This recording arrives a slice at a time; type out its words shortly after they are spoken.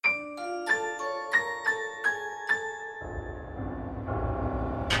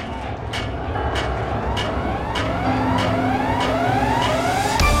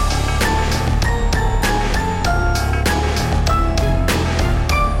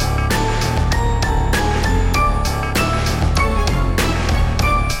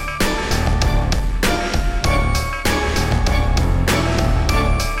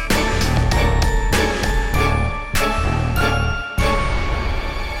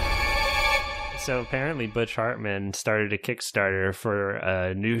So apparently Butch Hartman started a Kickstarter for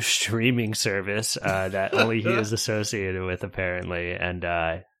a new streaming service that only he is associated with, apparently. And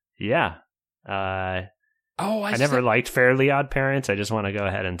I never liked Fairly Odd Parents. I just want to go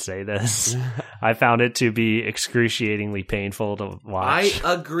ahead and say this. I found it to be excruciatingly painful to watch.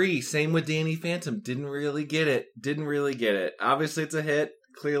 I agree. Same with Danny Phantom. Didn't really get it. Obviously, it's a hit.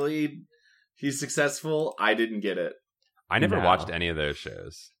 Clearly, he's successful. I didn't get it. I never watched any of those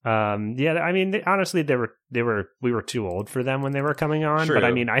shows. I mean, honestly, we were too old for them when they were coming on. True. But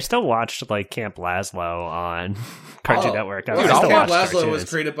I mean, I still watched like Camp Lazlo on Cartoon Network. Camp Lazlo was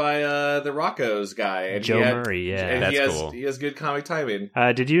created by the Rocco's guy, and Joe Murray. Yeah, and that's cool. He has good comic timing.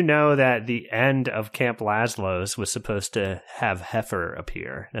 Did you know that the end of Camp Lazlo's was supposed to have Heifer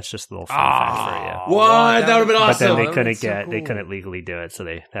appear? That's just a little fun fact for you. What? That would have been awesome. But then they couldn't legally do it, so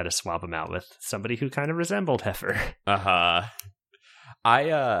they had to swap him out with somebody who kind of resembled Heifer.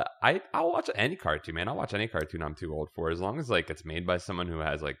 I'll watch any cartoon, man. I'll watch any cartoon I'm too old for, as long as like it's made by someone who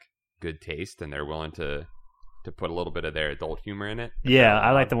has like good taste and they're willing to put a little bit of their adult humor in it. Yeah,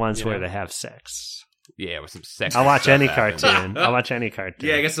 I like the ones where they have sex. Yeah, with some sex. I'll watch any cartoon. I'll watch any cartoon.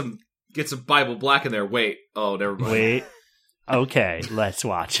 Yeah, get some Bible Black in there. Wait. Oh, never mind. Wait. Okay, let's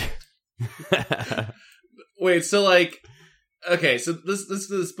watch. Wait, so like, okay, so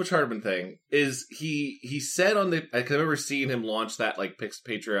this Butch Hartman thing is he said on the, I can remember seeing him launch that like a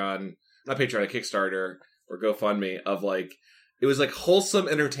Kickstarter or GoFundMe of like, it was like wholesome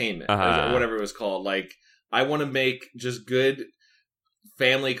entertainment or whatever it was called. Like, I want to make just good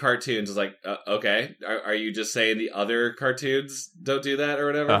family cartoons. It's like, okay, are you just saying the other cartoons don't do that or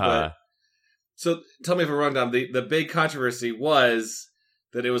whatever? But, so tell me if I'm wrong, Dom. The big controversy was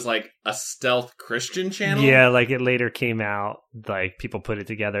that it was like a stealth Christian channel. Yeah, like it later came out, like people put it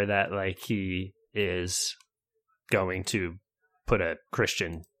together that like he is going to put a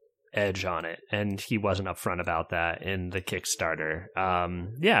Christian edge on it, and he wasn't upfront about that in the Kickstarter.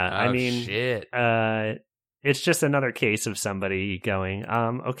 It's just another case of somebody going,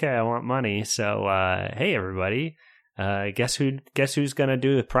 okay, I want money, so hey everybody, guess who's gonna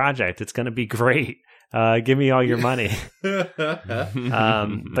do the project? It's gonna be great. Give me all your money.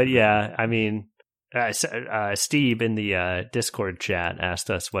 But yeah, I mean, Steve in the Discord chat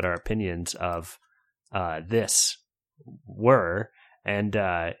asked us what our opinions of this were, and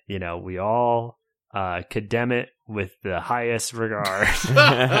we all condemn it with the highest regard.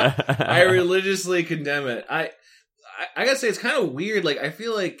 I religiously condemn it. I gotta say, it's kind of weird. Like, I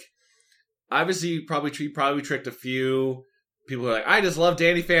feel like obviously you probably tricked a few people who are like, I just love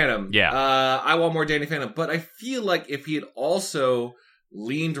Danny Phantom. Yeah. I want more Danny Phantom. But I feel like if he had also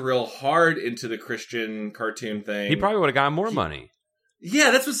leaned real hard into the Christian cartoon thing, he probably would have gotten more money.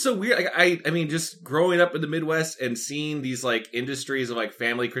 Yeah, that's what's so weird. I mean, just growing up in the Midwest and seeing these like industries of like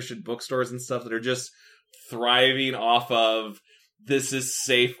family Christian bookstores and stuff that are just thriving off of this is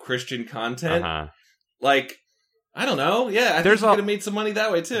safe Christian content. Like, I don't know. Yeah, I think he could have made some money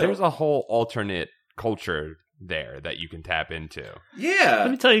that way too. There's a whole alternate culture there that you can tap into. Yeah.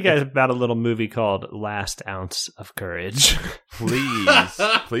 Let me tell you guys about a little movie called Last Ounce of Courage. Please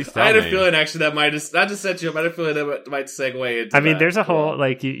tell me. I had a feeling actually that might just, not to set you up, I had a feeling that might segue into I mean, there's a whole,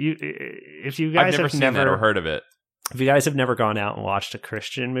 like, if you guys I've never seen that or heard of it. If you guys have never gone out and watched a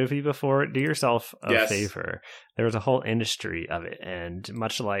Christian movie before, do yourself a favor. There was a whole industry of it, and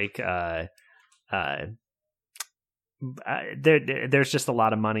much like there's just a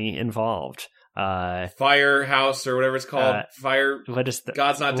lot of money involved. Firehouse or whatever it's called.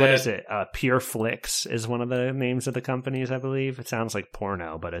 God's Not Dead. What is it? Pure Flix is one of the names of the companies, I believe. It sounds like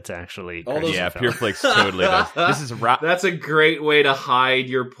porno, but it's actually Pure Flix totally does. This is That's a great way to hide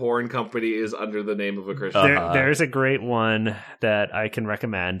your porn company is under the name of a Christian. There's a great one that I can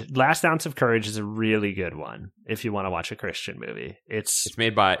recommend. Last Ounce of Courage is a really good one if you want to watch a Christian movie. It's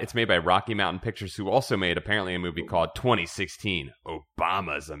made by Rocky Mountain Pictures, who also made apparently a movie called 2016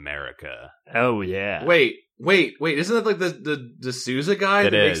 Obama's America. Oh yeah. Wait! Isn't that like the Sousa guy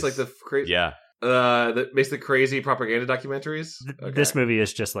that makes like the that makes the crazy propaganda documentaries? Okay. This movie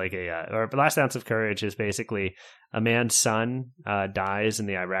is just like or Last Ounce of Courage is basically a man's son dies in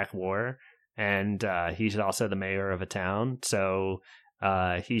the Iraq War, and he's also the mayor of a town. So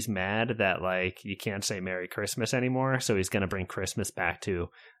he's mad that like you can't say Merry Christmas anymore. So he's going to bring Christmas back to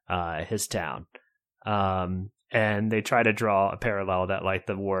his town. And they try to draw a parallel that like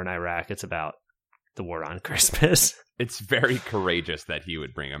the war in Iraq, it's about the war on Christmas. It's very courageous that he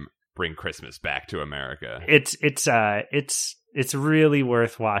would bring Christmas back to America. It's really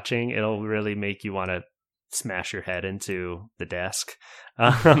worth watching. It'll really make you want to smash your head into the desk.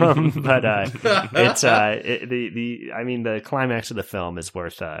 But it's the climax of the film is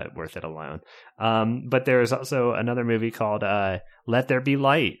worth it alone. But there is also another movie called Let There Be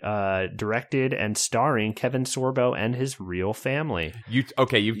Light, directed and starring Kevin Sorbo and his real family. You've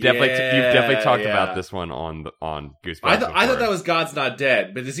definitely talked about this one on Goosebumps. I thought that was God's Not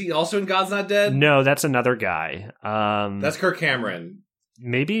Dead, but is he also in God's Not Dead? No, that's another guy. That's Kirk Cameron.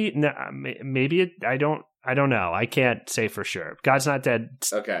 Maybe I don't know. I can't say for sure. God's Not Dead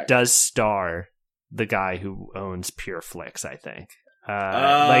does star the guy who owns Pure Flix, I think.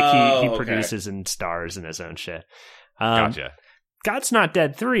 He produces and stars in his own shit. Gotcha. God's Not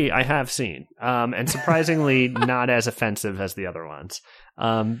Dead 3 I have seen, and surprisingly not as offensive as the other ones.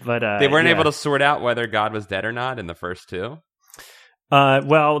 But they weren't able to sort out whether God was dead or not in the first two.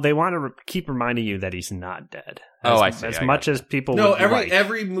 Well, they want to keep reminding you that he's not dead. I see. As much as people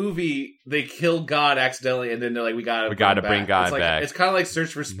every movie they kill God accidentally, and then they're like, we gotta bring God back. It's kind of like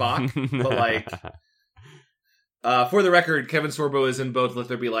Search for Spock, but like. For the record, Kevin Sorbo is in both Let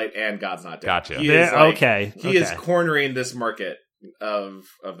There Be Light and God's Not Dead. Gotcha. He is cornering this market of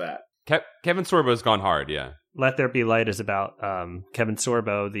that. Kevin Sorbo's gone hard, yeah. Let There Be Light is about Kevin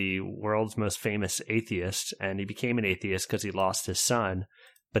Sorbo, the world's most famous atheist, and he became an atheist because he lost his son.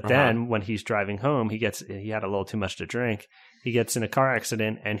 But then when he's driving home, he had a little too much to drink. He gets in a car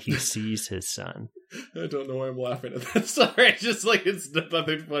accident and he sees his son. I don't know why I'm laughing at that. Sorry, it's just like it's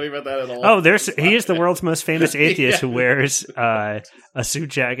nothing funny about that at all. Oh, he is the world's most famous atheist who wears a suit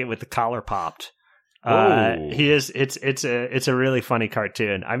jacket with the collar popped. He is. It's a really funny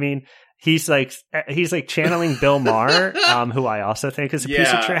cartoon. I mean, he's like channeling Bill Maher, who I also think is a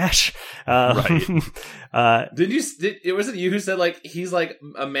piece of trash. Right. It wasn't you who said like he's like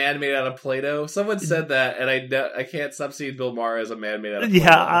a man made out of Play-Doh? Someone said that, and I can't stop seeing Bill Maher as a man made out of Play-Doh.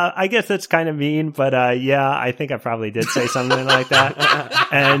 Yeah, I guess that's kind of mean, but I think I probably did say something like that.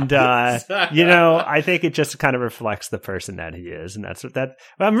 And I think it just kind of reflects the person that he is, and that's what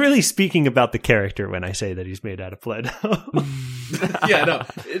I'm really speaking about the character when I say that he's made out of Play-Doh. Yeah, no,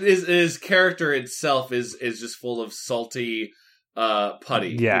 his character itself is just full of salty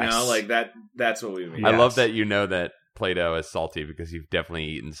putty. Yes. Like that's what we mean. I love that you know that Play-Doh is salty because you've definitely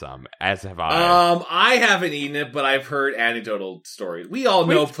eaten some, as have I. I haven't eaten it, but I've heard anecdotal stories. We all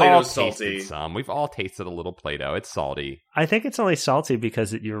know Play-Doh's salty. We've all tasted a little Play-Doh. It's salty. I think it's only salty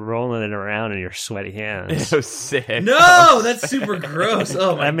because you're rolling it around in your sweaty hands. So sick. No, that's super gross.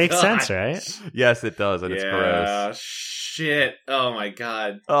 Oh my god. That makes sense, right? Yes, it does, and it's gross. Shit. Oh my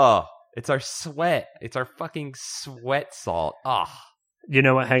god. Oh, it's our sweat. It's our fucking sweat salt. You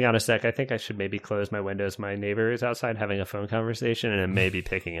know what? Hang on a sec. I think I should maybe close my windows. My neighbor is outside having a phone conversation, and it may be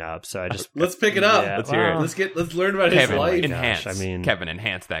picking up. So I just let's pick it up. Yeah, let's hear it. Let's learn about his life. Enhance. Kevin,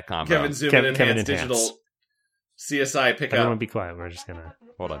 enhance that combo. Kevin zoom in, enhance digital CSI pick up. Everyone, be quiet. We're just gonna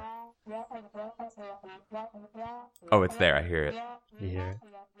hold on. Oh, it's there. I hear it. You hear it?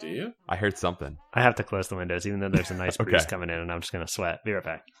 Do you? I heard something. I have to close the windows, even though there's a nice breeze coming in, and I'm just gonna sweat. Be right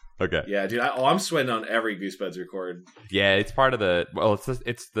back. Okay. Yeah, dude. I'm sweating on every Goosebuds record. Yeah, it's part of the. Well,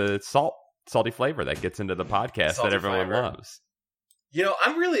 it's the salty flavor that gets into the podcast that everyone loves.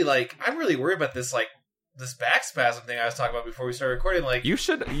 I'm really worried about this this back spasm thing I was talking about before we started recording. Like, you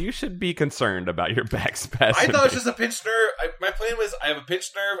should be concerned about your back spasm. I thought it was just a pinched nerve. My plan was I have a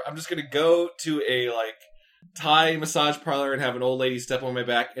pinched nerve. I'm just gonna go to a Thai massage parlor and have an old lady step on my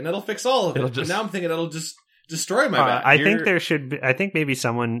back, and that'll fix all of it. But now I'm thinking it'll just destroy my back. I think maybe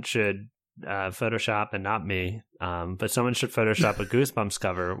someone should Photoshop, and not me, but someone should Photoshop a Goosebumps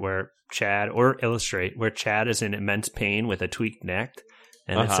cover where Chad is in immense pain with a tweaked neck,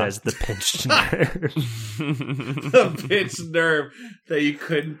 and it says the pinched nerve. The pinched nerve that you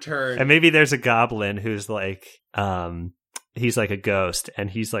couldn't turn. And maybe there's a goblin who's he's like a ghost, and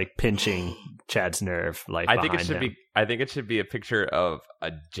he's pinching Chad's nerve. I think it should be a picture of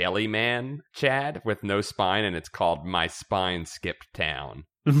a jelly man Chad with no spine, and it's called "My Spine Skipped Town."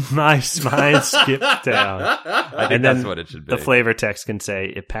 My spine skipped down. I think that's what it should be. The flavor text can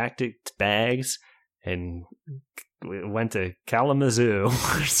say it packed its bags and went to Kalamazoo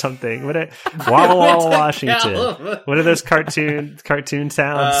or something. Walla Walla, Washington. What are those cartoon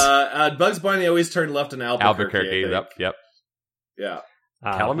towns? Bugs Bunny always turned left in Albuquerque. Yep. Yeah.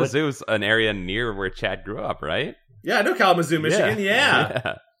 Kalamazoo's an area near where Chad grew up, right? Yeah, I know Kalamazoo, Michigan.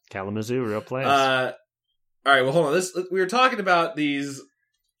 Yeah. Kalamazoo, real place. All right, well, hold on. We were talking about these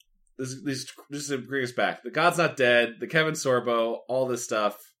just to bring us back. The God's Not Dead, the Kevin Sorbo, all this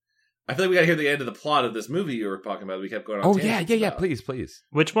stuff. I feel like we got to hear the end of the plot of this movie you were talking about. We kept going on. Oh yeah. Please.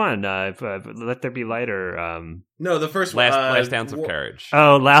 Which one? Let There Be Light or No, the first Last Ounce of Courage.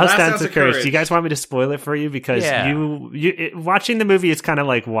 Oh, Last Ounce of Courage. Do you guys want me to spoil it for you? Because watching the movie is kind of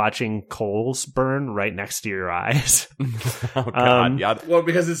like watching coals burn right next to your eyes. Oh God! Yeah. Well,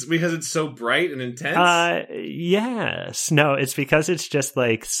 because it's so bright and intense. Yes. No, it's because it's just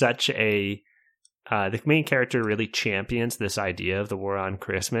like such a. The main character really champions this idea of the war on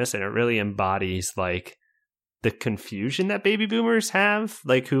Christmas, and it really embodies like the confusion that baby boomers have,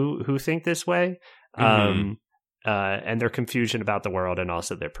 like who think this way, and their confusion about the world and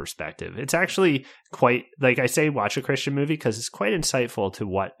also their perspective. It's actually quite, like I say, watch a Christian movie because it's quite insightful to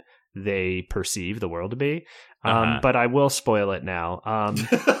what they perceive the world to be. But I will spoil it now.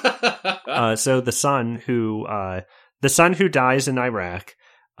 So the son who dies in Iraq,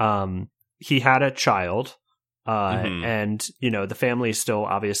 he had a child, and, the family is still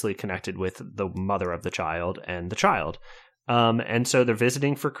obviously connected with the mother of the child and the child. And so they're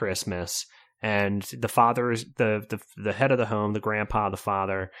visiting for Christmas, and the father is the head of the home, the grandpa, the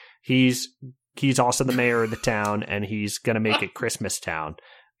father. He's also the mayor of the town, and he's going to make it Christmas Town.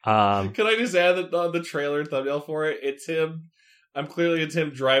 Can I just add that on the trailer thumbnail for it? It's him. It's him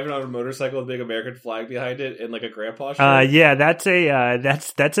driving on a motorcycle with a big American flag behind it and like a grandpa shirt. Yeah, that's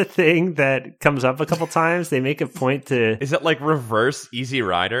a thing that comes up a couple times. They make a point to. Is it like reverse Easy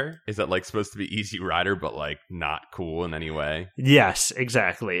Rider? Is it like supposed to be Easy Rider but like not cool in any way? Yes,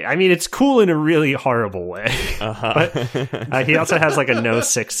 exactly. I mean, it's cool in a really horrible way. But he also has like a No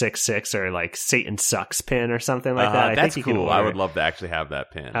 666 or like Satan Sucks pin or something like that. That's cool. I would love to actually have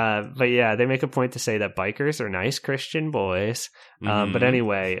that pin. But yeah, they make a point to say that bikers are nice Christian boys. But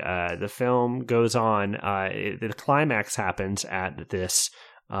anyway, the film goes on. The climax happens at this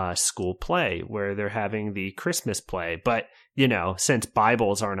school play where they're having the Christmas play. But since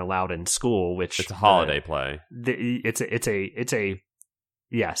Bibles aren't allowed in school, which it's a holiday play,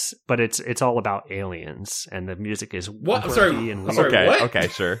 yes, but it's all about aliens, and the music is what? I'm sorry. What? Okay,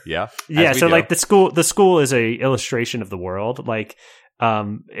 sure, yeah, yeah. So like the school is a illustration of the world. Like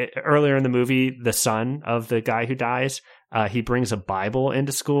earlier in the movie, the son of the guy who dies. He brings a Bible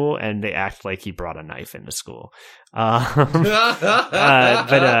into school, and they act like he brought a knife into school. But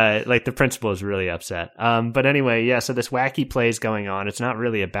like the principal is really upset. But anyway, yeah. So this wacky play is going on. It's not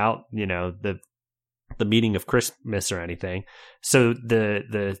really about the meaning of Christmas or anything. So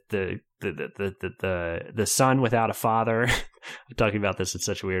the son without a father. I'm talking about this in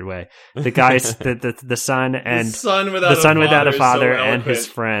such a weird way. The guys, the son and the son without a father so and his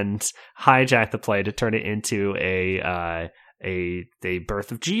friends hijack the play to turn it into a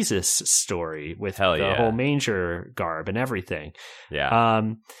birth of Jesus story with the whole manger garb and everything. Yeah.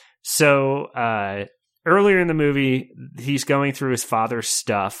 So earlier in the movie, he's going through his father's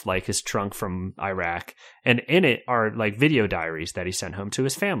stuff, like his trunk from Iraq, and in it are like video diaries that he sent home to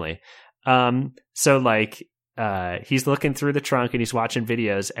his family. So like. He's looking through the trunk and he's watching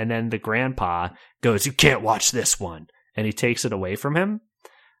videos, and then the grandpa goes, "You can't watch this one," and he takes it away from him.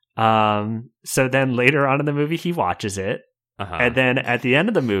 So then later on in the movie, he watches it, and then at the end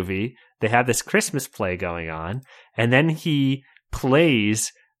of the movie, they have this Christmas play going on, and then he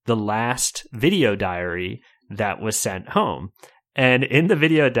plays the last video diary that was sent home. And in the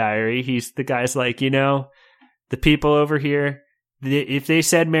video diary, the guy's like, the people over here, if they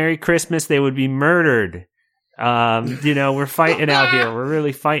said Merry Christmas, they would be murdered. We're fighting out here. We're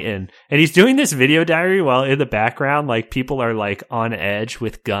really fighting. And he's doing this video diary while in the background, like people are like on edge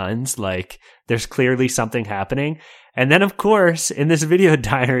with guns. Like there's clearly something happening. And then of course in this video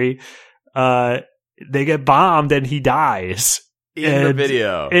diary, they get bombed and he dies. In the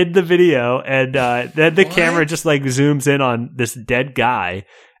video. And then the camera just like zooms in on this dead guy.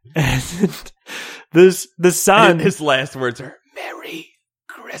 And the son. And his last words are Merry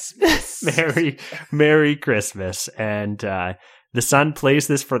Christmas. Merry Christmas. And the son plays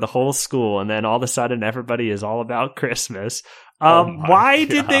this for the whole school, and then all of a sudden everybody is all about Christmas. Why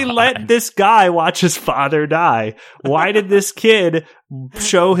did they let this guy watch his father die? Why did this kid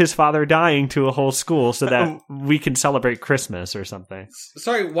show his father dying to a whole school so that we can celebrate Christmas or something?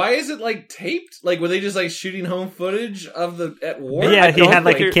 Sorry, why is it like taped? Like, were they just like shooting home footage of at war? Yeah, he had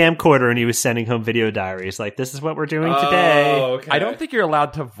like a camcorder and he was sending home video diaries. Like, this is what we're doing today. Okay. I don't think you're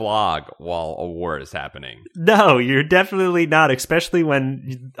allowed to vlog while a war is happening. No, you're definitely not, especially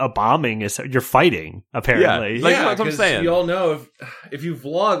when a bombing you're fighting, apparently. Yeah, that's what I'm saying. You all know if you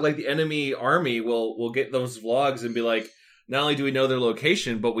vlog, like the enemy army will get those vlogs and be like, not only do we know their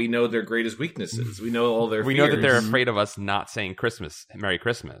location, but we know their greatest weaknesses. We know all their fears. We know that they're afraid of us not saying Merry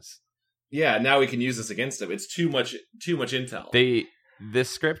Christmas. Yeah, now we can use this against them. It's too much intel. This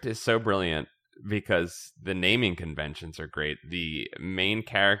script is so brilliant because the naming conventions are great. The main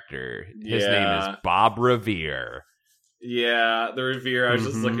character, his name is Bob Revere. Yeah, the Revere. I was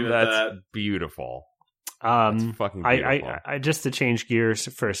just looking at That's beautiful. That's fucking beautiful. I just to change gears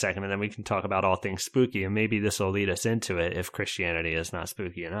for a second, and then we can talk about all things spooky, and maybe this will lead us into it if Christianity is not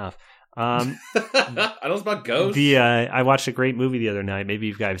spooky enough. I don't know about ghosts. I watched a great movie the other night. Maybe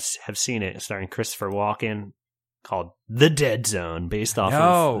you guys have seen it, starring Christopher Walken, called The Dead Zone, based off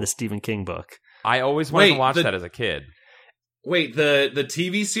of the Stephen King book. I always wanted to watch that as a kid. Wait, the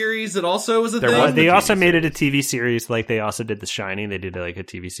TV series that also was a thing? They also made it a TV series, like they also did The Shining. They did like a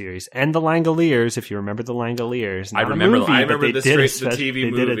TV series. And The Langoliers, if you remember The Langoliers. I remember the TV movie. They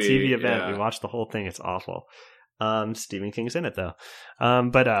did a TV event. Yeah. We watched the whole thing. It's awful. Stephen King's in it, though.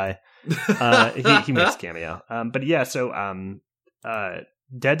 But he makes a cameo. But yeah, so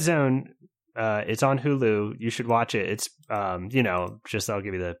Dead Zone, it's on Hulu. You should watch it. It's, just I'll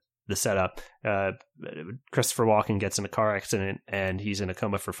give you the setup. Christopher Walken gets in a car accident and he's in a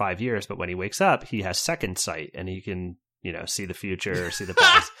coma for 5 years, but when he wakes up, he has second sight and he can, see the future or see the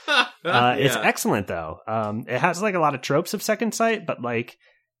past. It's excellent though. It has like a lot of tropes of second sight, but like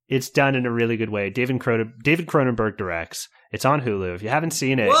it's done in a really good way. David Cronenberg directs. It's on Hulu. If you haven't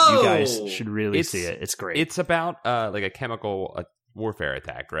seen it, you guys should really see it. It's great. It's about like a chemical warfare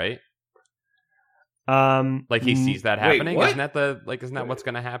attack, right? Like he sees that happening. Wait, isn't that what's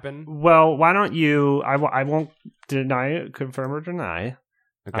going to happen? Well, why don't you? I won't confirm or deny.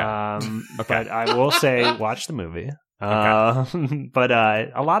 Okay. But I will say, watch the movie. But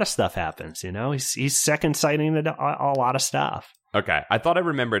a lot of stuff happens. He's second sighting a lot of stuff. Okay, I thought I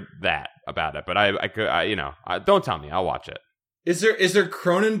remembered that about it, but I don't tell me. I'll watch it. Is there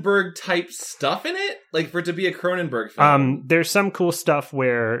Cronenberg type stuff in it? Like for it to be a Cronenberg film? There's some cool stuff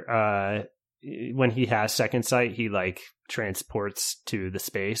where when he has second sight, he like transports to the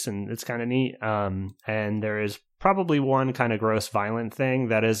space, and it's kind of neat. And there is probably one kind of gross, violent thing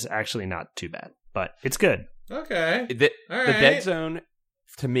that is actually not too bad, but it's good. Okay, The Dead Zone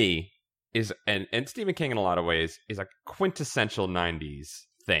to me is, and Stephen King in a lot of ways is a quintessential 90s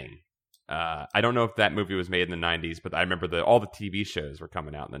thing. I don't know if that movie was made in the 90s, but I remember all the TV shows were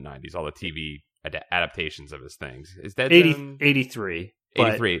coming out in the 90s, all the TV adaptations of his things. Is Dead Zone 83?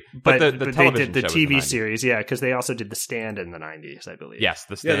 83. But the television they did the show TV was the 90s. series, yeah, because they also did The Stand in the 90s, I believe. Yes,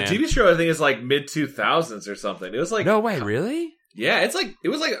 The Stand. Yeah, the TV show I think is like mid 2000s or something. It was like no way, really? Yeah, I think it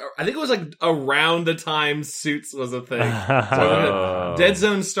was like around the time Suits was a thing. Dead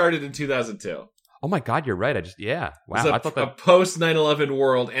Zone started in 2002. Oh my God, you're right. Wow. I thought that a post 9/11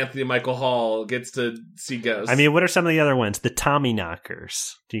 world. Anthony Michael Hall gets to see ghosts. I mean, what are some of the other ones? The Tommy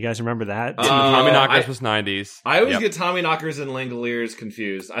Knockers. Do you guys remember that? Tommy Knockers was 90s. I always get Tommy Knockers and Langoliers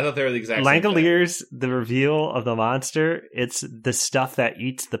confused. I thought they were the exact same thing. Langoliers, the reveal of the monster, it's the stuff that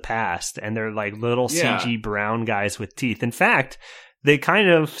eats the past, and they're like little CG brown guys with teeth. In fact, they kind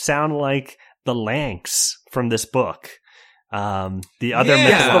of sound like the Lanks from this book. The other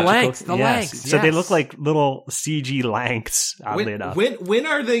mythological, the Lanks. So they look like little CG Lanks. Oddly enough, when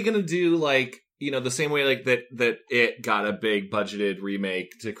are they going to do like the same way like that it got a big budgeted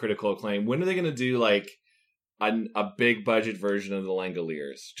remake to critical acclaim? When are they going to do like a big budget version of the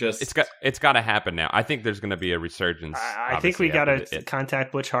Langoliers? It's got to happen now. I think there's going to be a resurgence. I think we got to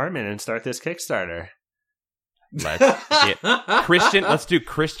contact Butch Hartman and start this Kickstarter. Let's do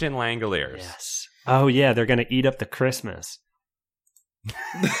Christian Langoliers. Yes. Oh yeah, they're going to eat up the Christmas.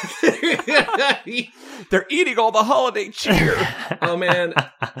 They're eating all the holiday cheer. Oh man,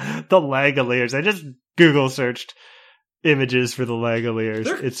 the Langoliers. I just Google searched images for the Langoliers.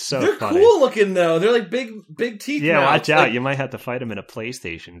 It's so they're funny. Cool looking though. They're like big teeth. Yeah, mouths. watch out. You might have to fight them in a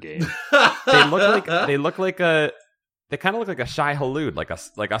PlayStation game. They kind of look like a shy Halud, like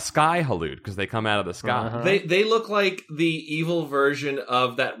a sky Halud, because they come out of the sky. Uh-huh. They look like the evil version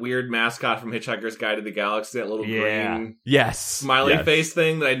of that weird mascot from Hitchhiker's Guide to the Galaxy, that little green smiley face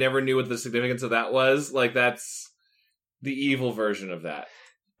thing that I never knew what the significance of that was. Like that's the evil version of that.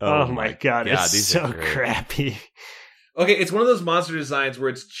 Oh my god, it's so crappy. Okay, it's one of those monster designs where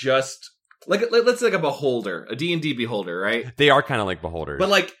it's just like let's say like a beholder, a D&D beholder, right? They are kind of like beholders, but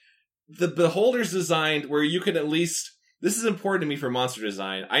like the beholder's designed where you can at least. This is important to me for monster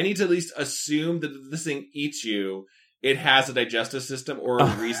design. I need to at least assume that if this thing eats you, it has a digestive system or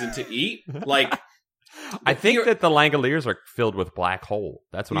a reason to eat. Like, I think that the Langoliers are filled with black hole.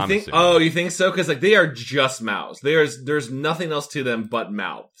 That's what I'm assuming. Oh, you think so? Because like they are just mouths. There's nothing else to them but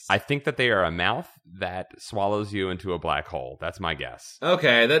mouths. I think that they are a mouth that swallows you into a black hole. That's my guess.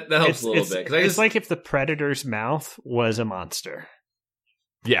 Okay, that helps a little bit. It's like if the Predator's mouth was a monster.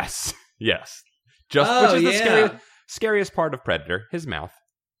 Yes. Just which is the Scariest part of Predator, his mouth.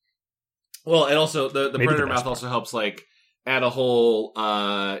 Well, and also the Predator mouth part. also helps like add a whole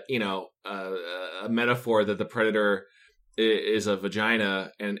a metaphor that the Predator is a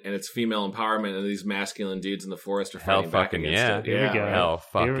vagina and it's female empowerment, and these masculine dudes in the forest are fighting back against it. Here we go. Hell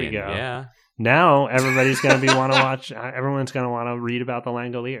fucking Here we go. yeah. Now everybody's going to want to watch. Everyone's going to want to read about the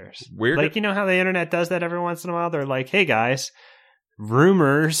Langoliers. We're like, you know how the internet does that every once in a while? They're like, hey guys,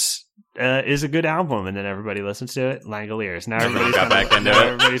 Rumors is a good album, and then everybody listens to it. Langoliers. Now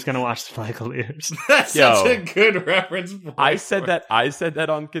everybody's going to watch the Langoliers. That's such a good reference point. I said that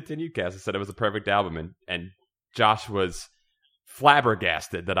on Continued Cast. I said it was a perfect album, and Josh was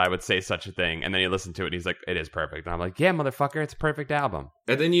flabbergasted that I would say such a thing, and then he listened to it and he's like, it is perfect. And I'm like, yeah, motherfucker, it's a perfect album.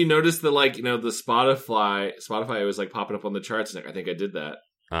 And then you notice that, like, the Spotify was like popping up on the charts, and I think I did that.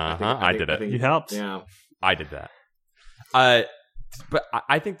 I did it. You helped. Yeah, I did that. But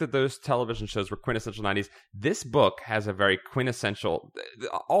I think that those television shows were quintessential 90s. This book has a very quintessential,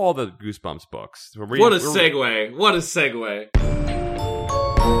 all the Goosebumps books. What a segue.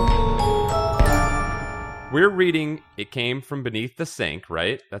 We're reading It Came From Beneath the Sink,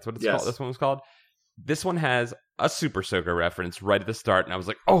 right? That's what it's called. This one was called. This one has a Super Soaker reference right at the start, and I was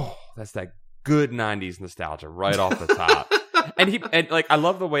like, oh, that's that good 90s nostalgia right off the top. And I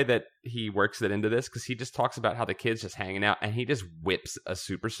love the way that he works it into this, because he just talks about how the kid's just hanging out, and he just whips a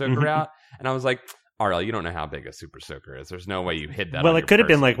Super Soaker out. And I was like, RL, you don't know how big a Super Soaker is. There's no way you hid that. Well, it could have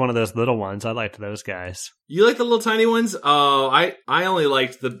been like one of those little ones. I liked those guys. You like the little tiny ones? Oh, I only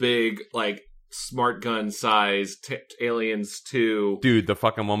liked the big, like, smart gun size Aliens 2. Dude, the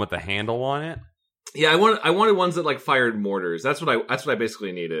fucking one with the handle on it. Yeah, I wanted ones that like fired mortars. That's what I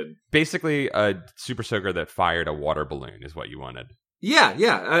basically needed. Basically, a Super Soaker that fired a water balloon is what you wanted. Yeah.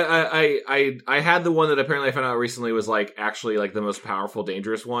 I had the one that apparently I found out recently was like actually like the most powerful,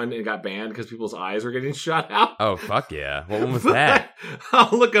 dangerous one. It got banned because people's eyes were getting shot out. Oh fuck yeah! What one was that?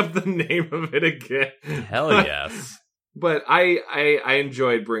 I'll look up the name of it again. Hell yes. But I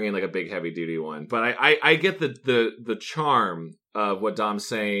enjoyed bringing like a big heavy duty one. But I get the charm of what Dom's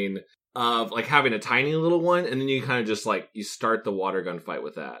saying of like having a tiny little one, and then you kind of just like you start the water gun fight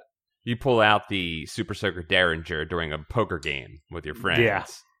with that. You pull out the Super Soaker Derringer during a poker game with your friends. Yeah.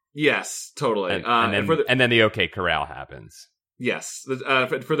 Yes, totally. And then the OK Corral happens. Yes.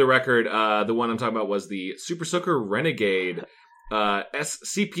 For the record, the one I'm talking about was the Super Soaker Renegade.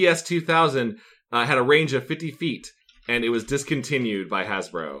 CPS 2000 had a range of 50 feet. And it was discontinued by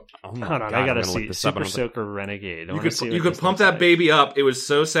Hasbro. Oh my Hold on, God, I gotta see Super Soaker Renegade. You could pump that baby up. It was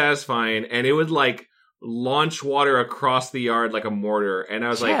so satisfying, and it would like launch water across the yard like a mortar. And I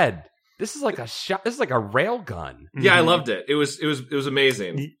was like, "This is like a shot. This is like a rail gun." Yeah, I loved it. It was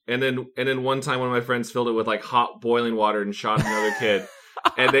amazing. And then one time, one of my friends filled it with like hot boiling water and shot another kid.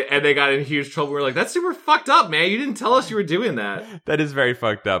 And they got in huge trouble. We were like, "That's super fucked up, man! You didn't tell us you were doing that." That is very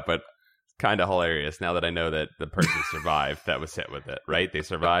fucked up, but kind of hilarious now that I know that the person survived that was hit with it, right? They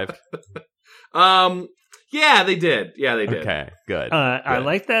survived? Yeah, they did. Okay, good. I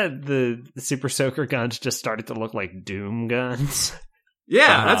like that the Super Soaker guns just started to look like Doom guns.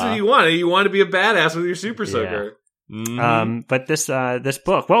 Yeah, that's what you want. You want to be a badass with your Super Soaker. Yeah. Mm-hmm. But this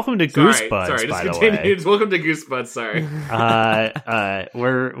book, welcome to Goosebuds. Sorry, by the way. Welcome to Goosebuds. Sorry.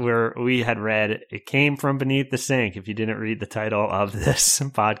 We had read It Came From Beneath the Sink. If you didn't read the title of this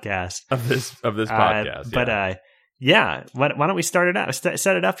podcast, of this podcast, why don't we start it up?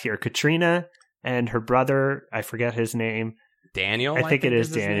 Set it up here. Katrina and her brother, I forget his name. Daniel. I think it is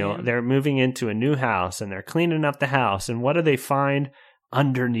Daniel. They're moving into a new house and they're cleaning up the house. And what do they find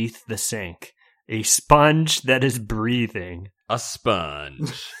underneath the sink? A sponge that is breathing. A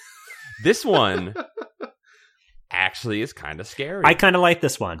sponge. This one actually is kind of scary. I kind of like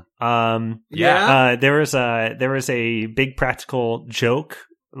this one. There was a big practical joke,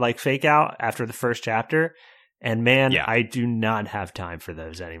 like fake out after the first chapter, and man, I do not have time for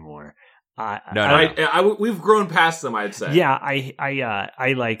those anymore. We've grown past them, I'd say. Yeah, I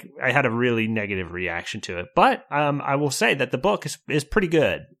had a really negative reaction to it, but I will say that the book is pretty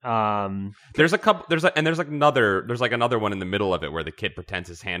good. There's another one in the middle of it where the kid pretends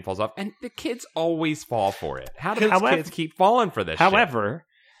his hand falls off, and the kids always fall for it. How do these kids keep falling for this? However,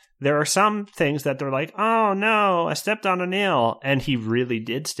 there are some things that they're like, oh no, I stepped on a nail, and he really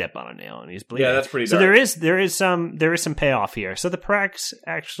did step on a nail, and he's bleeding. Yeah, that's pretty dark. So there is some payoff here. So the pranks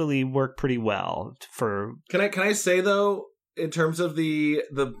actually work pretty well for. Can I say though, in terms of the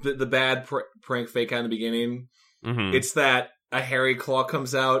bad prank fake out in the beginning, it's that a hairy claw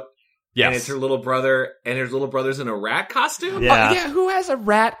comes out. Yes. And it's her little brother, and her little brother's in a rat costume? Yeah. Who has a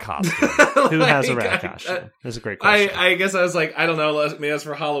rat costume? Who has a rat costume? That's a great question. I guess I was like, I don't know, maybe that's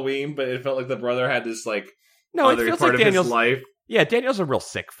for Halloween, but it felt like the brother had this, like, No, it feels like Daniel's life. Yeah, Daniel's a real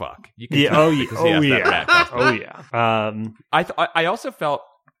sick fuck. You can I also felt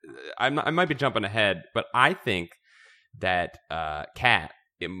I might be jumping ahead, but I think that Kat,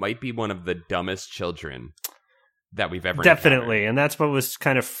 it might be one of the dumbest children that we've ever definitely, and that's what was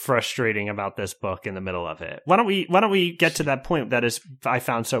kind of frustrating about this book in the middle of it. Why don't we get to that point that is I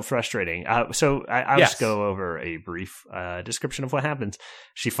found so frustrating? I'll just go over a brief description of what happens.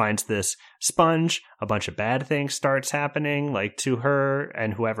 She finds this sponge. A bunch of bad things starts happening, like to her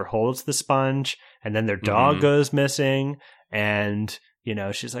and whoever holds the sponge, and then their dog goes missing, and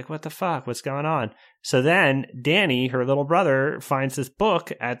she's like, what the fuck? What's going on? So then Danny, her little brother, finds this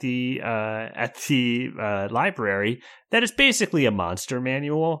book at the library that is basically a monster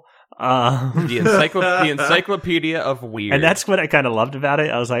manual. The encyclopedia of weird. And that's what I kind of loved about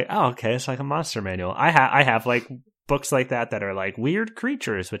it. I was like, oh, okay, it's like a monster manual. I have like books like that are like weird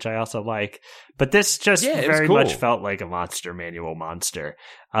creatures, which I also like. But this just very much felt like a monster manual monster.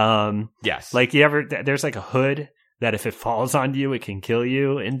 Yes. Like there's like a hood that if it falls on you, it can kill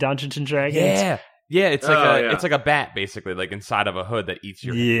you in Dungeons and Dragons. Yeah, it's like it's like a bat basically, like inside of a hood that eats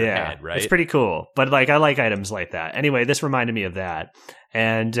your head, right? It's pretty cool. But like I like items like that. Anyway, this reminded me of that.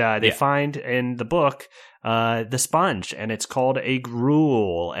 And they find in the book the sponge, and it's called a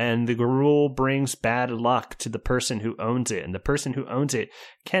gruel, and the gruel brings bad luck to the person who owns it, and the person who owns it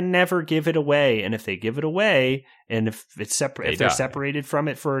can never give it away. And if they give it away, and if they're separated from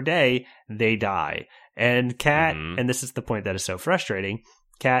it for a day, they die. And Kat, and this is the point that is so frustrating,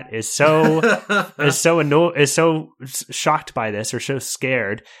 Kat is so shocked by this, or so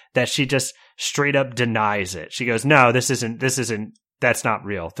scared, that she just straight up denies it. She goes, "No, this isn't. That's not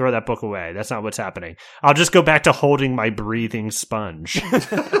real. Throw that book away. That's not what's happening. I'll just go back to holding my breathing sponge."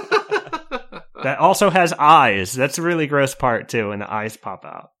 That also has eyes. That's a really gross part too, and the eyes pop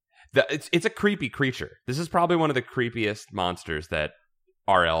out. It's a creepy creature. This is probably one of the creepiest monsters that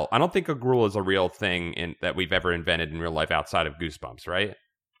RL. I don't think a gruel is a real thing that we've ever invented in real life outside of Goosebumps, right?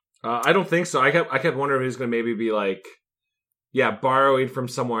 I don't think so. I kept wondering if he's going to maybe be like, borrowing from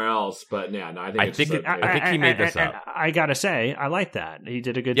somewhere else. But no, I think he made this up. I gotta say, I like that. He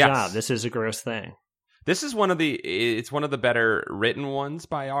did a good job. This is a gross thing. This is one of the better written ones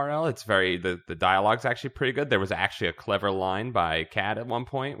by RL. It's the dialogue's actually pretty good. There was actually a clever line by Kat at one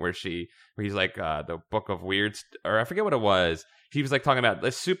point where he's like, the Book of Weirds, or I forget what it was. He was like talking about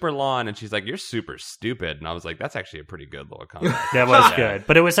the super lawn, and she's like, "You're super stupid," and I was like, "That's actually a pretty good little comeback." That was good,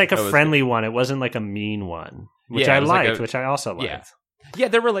 but it was like a friendly one. It wasn't like a mean one, which I liked, which I also liked. Yeah,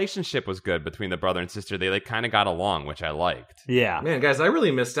 their relationship was good between the brother and sister. They like kind of got along, which I liked. Yeah, man, guys, I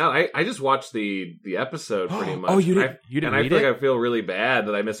really missed out. I just watched the episode pretty much. Oh, you didn't? And I feel like I feel really bad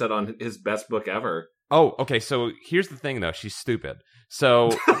that I missed out on his best book ever. Oh, okay. So here's the thing, though. She's stupid.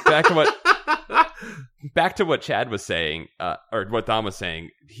 So back to what Chad was saying, or what Dom was saying.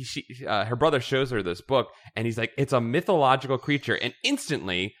 Her brother shows her this book, and he's like, "It's a mythological creature," and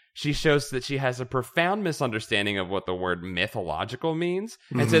instantly she shows that she has a profound misunderstanding of what the word mythological means,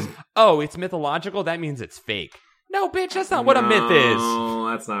 and says, "Oh, it's mythological. That means it's fake." No, bitch, that's not what a myth is. No,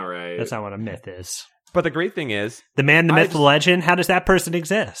 that's not right. That's not what a myth is. But the great thing is, the man, the myth, the legend. How does that person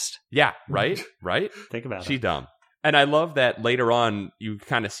exist? Yeah, right. Think about it. She's dumb. And I love that later on you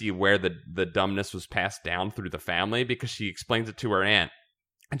kind of see where the dumbness was passed down through the family, because she explains it to her aunt.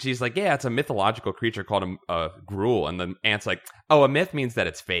 And she's like, yeah, it's a mythological creature called a gruel. And the aunt's like, oh, a myth means that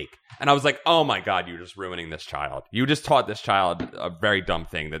it's fake. And I was like, oh my God, you're just ruining this child. You just taught this child a very dumb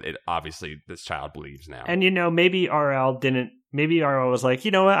thing that obviously this child believes now. And maybe RL was like,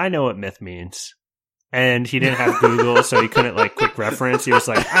 you know what? I know what myth means. And he didn't have Google, so he couldn't like quick reference. He was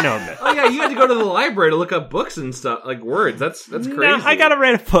like, I know a myth. Oh yeah, you had to go to the library to look up books and stuff, like words. That's crazy. No, I gotta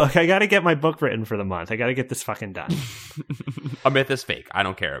write a book. I gotta get my book written for the month. I gotta get this fucking done. A myth is fake. I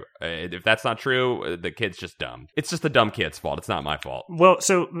don't care. If that's not true, the kid's just dumb. It's just the dumb kid's fault. It's not my fault. Well,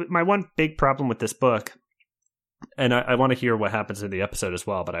 so my one big problem with this book, and I want to hear what happens in the episode as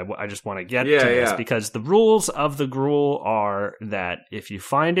well, but I just want to get to this, because the rules of the gruel are that if you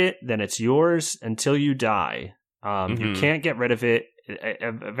find it, then it's yours until you die. You can't get rid of it.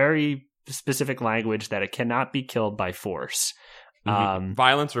 A very specific language that it cannot be killed by force.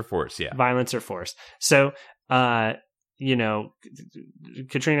 Violence or force, yeah. Violence or force. So, Katrina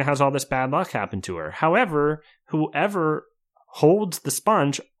has all this bad luck happen to her. However, whoever holds the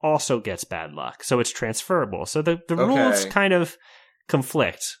sponge also gets bad luck, so it's transferable. So the rules kind of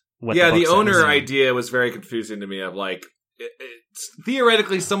conflict. The owner idea was very confusing to me. Of like,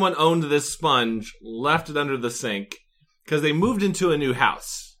 theoretically, someone owned this sponge, left it under the sink because they moved into a new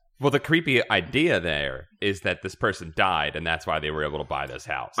house. Well, the creepy idea there is that this person died, and that's why they were able to buy this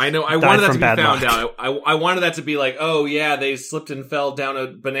house. I know. I wanted that to be found out. I wanted that to be like, oh yeah, they slipped and fell down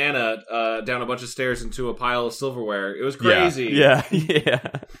a banana, down a bunch of stairs into a pile of silverware. It was crazy. Yeah.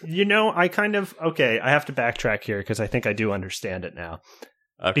 I kind of I have to backtrack here because I think I do understand it now.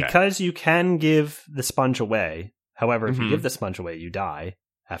 Okay. Because you can give the sponge away. However, if you give the sponge away, you die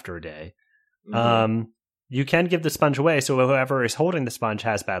after a day. Mm-hmm. You can give the sponge away, so whoever is holding the sponge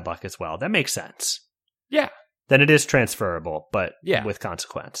has bad luck as well. That makes sense. Yeah. Then it is transferable, but with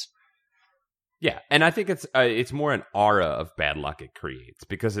consequence. Yeah, and I think it's more an aura of bad luck it creates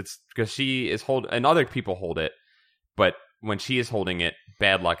because she is and other people hold it, but when she is holding it,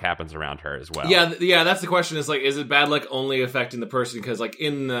 bad luck happens around her as well. Yeah, that's the question. Is like, is it bad luck only affecting the person? Because like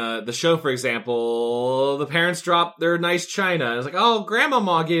in the show, for example, the parents drop their nice china. And it's like, oh,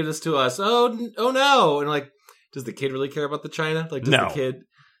 grandmama gave this to us. Oh no. And like, does the kid really care about the china? Like, does the kid?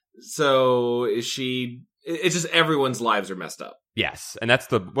 So is she? It's just everyone's lives are messed up. Yes, and that's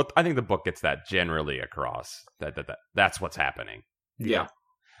what I think the book gets that generally across. That's what's happening. Yeah.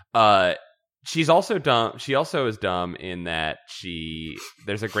 She's also dumb. She also is dumb in that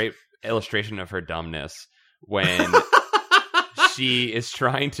there's a great illustration of her dumbness when she is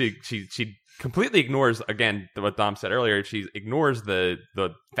trying to, she completely ignores, again, what Dom said earlier, she ignores the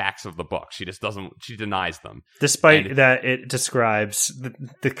facts of the book. She just she denies them. Despite that it describes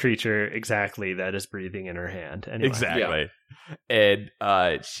the creature exactly that is breathing in her hand. Anyway. Exactly. Yeah. And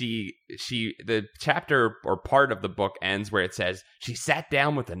the chapter or part of the book ends where it says she sat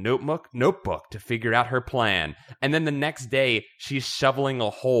down with a notebook to figure out her plan. And then the next day she's shoveling a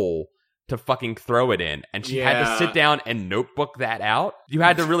hole to fucking throw it in, and she had to sit down and notebook that out. You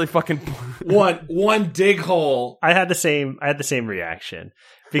had to really fucking one dig hole. I had the same reaction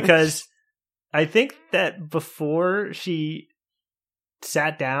because I think that before she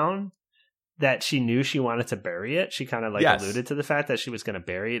sat down, that she knew she wanted to bury it. She kind of alluded to the fact that she was going to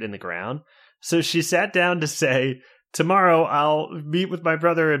bury it in the ground. So she sat down to say, "Tomorrow I'll meet with my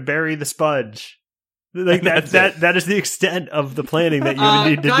brother and bury the sponge." Like that is the extent of the planning that you would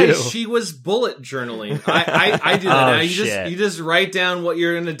need to do. She was bullet journaling. I do that. Now. You just write down what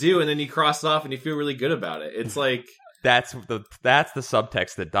you're going to do, and then you cross it off, and you feel really good about it. It's like that's the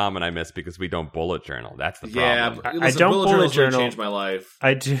subtext that Dom and I miss because we don't bullet journal. That's the problem. Yeah, I don't bullet journal. Really changed my life.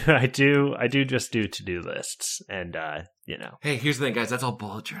 I do just do to-do lists, and Hey, here's the thing, guys. That's all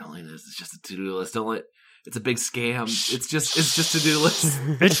bullet journaling is. It's just a to-do list. Don't let. It's a big scam. It's just to-do list.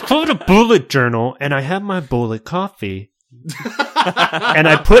 It's called a bullet journal, and I have my bullet coffee. And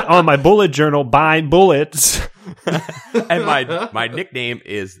I put on my bullet journal buy bullets. And my nickname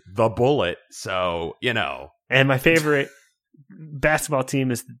is The Bullet, so, And my favorite basketball team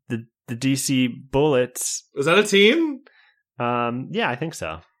is the DC Bullets. Is that a team? Yeah, I think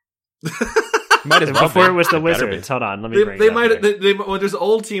so. Might as well before it was the Wizards. Hold on, let me bring it up. When there's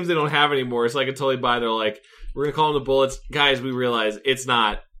old teams they don't have anymore, so I can totally buy. They're like, we're gonna call them the Bullets, guys. We realize it's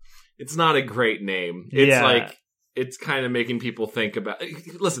not a great name. It's like it's kind of making people think about.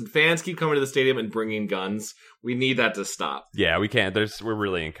 Listen, fans keep coming to the stadium and bringing guns. We need that to stop. Yeah, we can't. We're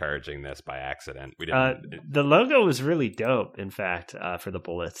really encouraging this by accident. We didn't. The logo was really dope. In fact, for the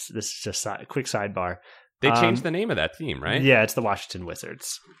Bullets, this is just a quick sidebar. They changed the name of that team, right? Yeah, it's the Washington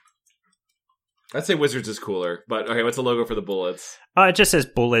Wizards. I'd say Wizards is cooler, but okay, what's the logo for the Bullets? It just says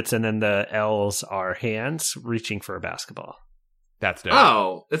bullets, and then the L's are hands reaching for a basketball. That's dope.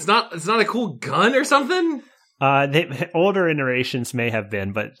 Oh, it's not a cool gun or something? Older iterations may have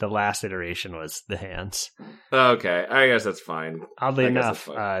been, but the last iteration was the hands. Okay, I guess that's fine. Oddly enough,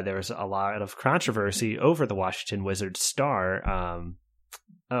 there was a lot of controversy over the Washington Wizards star.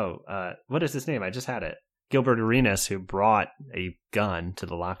 What is his name? I just had it. Gilbert Arenas, who brought a gun to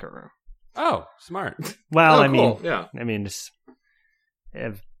the locker room. Oh, smart. Well, cool.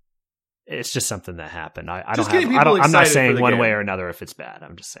 it's just something that happened. I'm not saying one way or another if it's bad.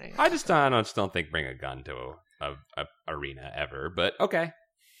 I'm just saying. I just don't think bring a gun to a arena ever, but okay.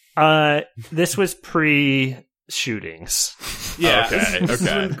 This was pre-shootings. Yeah.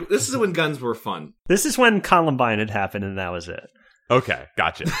 Okay. This is when guns were fun. This is when Columbine had happened, and that was it. Okay,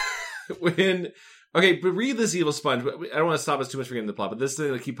 gotcha. Okay, but read this Evil Sponge. I don't want to stop us too much from getting the plot, but this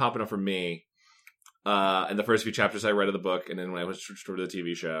thing that keep popping up for me in the first few chapters I read of the book, and then when I switched over to the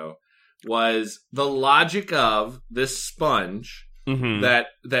TV show, was the logic of this sponge that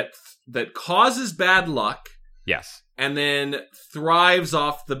causes bad luck Yes. And then thrives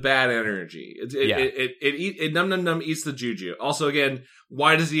off the bad energy. It num eats the juju. Also, again,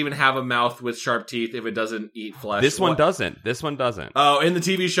 why does it even have a mouth with sharp teeth if it doesn't eat flesh? This one doesn't. Oh, in the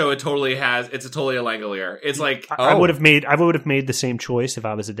TV show, it totally has. It's totally a Langolier. It's like I would have made the same choice if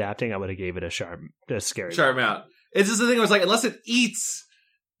I was adapting. I would have gave it a scary mouth. It's just the thing. I was like, unless it eats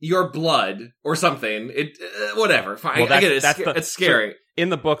your blood or something, it whatever. Fine, well, I get it. It's scary. So in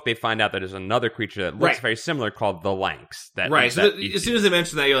the book, they find out that there's another creature that looks very similar called the Lanks. As soon as they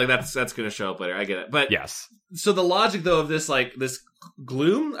mention that, you're like, that's going to show up later. I get it. But yes. So the logic though of this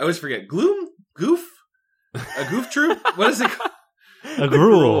gloom, I always forget goof, a goof troop. What is it called? A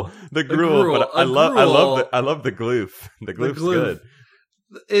gruel. The gruel. But I love the gloof. The gloof's good.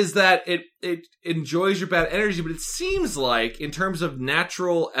 Is that it enjoys your bad energy, but it seems like in terms of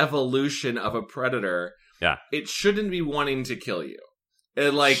natural evolution of a predator, it shouldn't be wanting to kill you.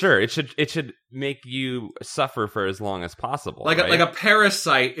 Sure, it should make you suffer for as long as possible. Like a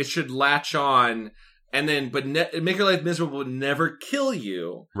parasite, it should latch on and then make your life miserable, but never kill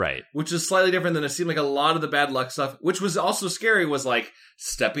you. Right. Which is slightly different than it seemed like a lot of the bad luck stuff, which was also scary, was like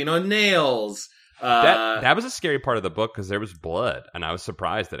stepping on nails. That was a scary part of the book because there was blood, and I was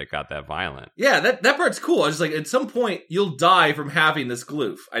surprised that it got that violent. Yeah, that part's cool. I was just like, at some point, you'll die from having this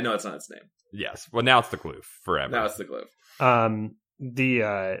gloof. I know it's not its name. Yes. Well, now it's the gloof forever. Now it's the gloof. I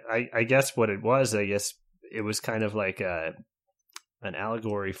guess what it was, it was kind of like an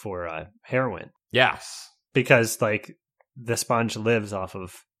allegory for heroin. Yes. Because like the sponge lives off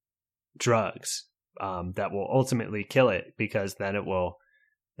of drugs that will ultimately kill it, because then it'll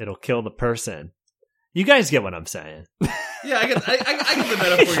kill the person. You guys get what I'm saying. Yeah, I get the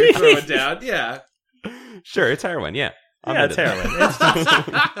metaphor you're throwing down. Yeah. Sure, it's heroin, yeah. It's heroin.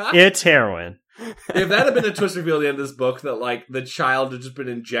 It's heroin. If that had been a twist reveal at the end of this book that like the child had just been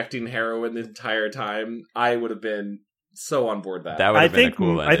injecting heroin the entire time, I would have been so on board that. That would have been a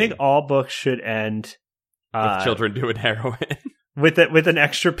cool ending. I think all books should end with children doing heroin. with an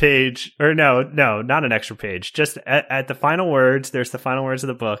extra page, or no, not an extra page. Just at the final words, there's the final words of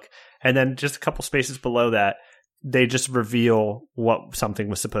the book, and then just a couple spaces below that, they just reveal what something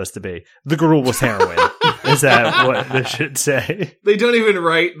was supposed to be. The gruel was heroin. Is that what they should say? They don't even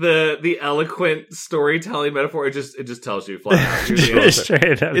write the eloquent storytelling metaphor. It just tells you flat out.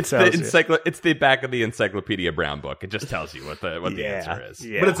 Straight up. It's the back of the Encyclopedia Brown book. It just tells you what the answer is.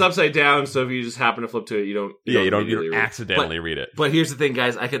 Yeah. But it's upside down, so if you just happen to flip to it, you don't accidentally read it. But here's the thing,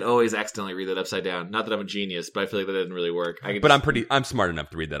 guys. I can always accidentally read that upside down. Not that I'm a genius, but I feel like that didn't really work. I'm smart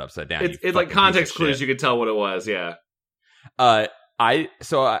enough to read that upside down. It's like context clues. You could tell what it was. Yeah. I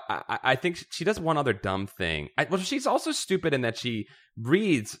think she does one other dumb thing. She's also stupid in that she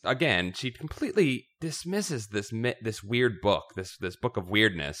reads again. She completely dismisses this weird book, this book of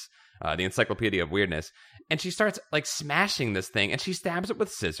weirdness, the Encyclopedia of Weirdness, and she starts like smashing this thing, and she stabs it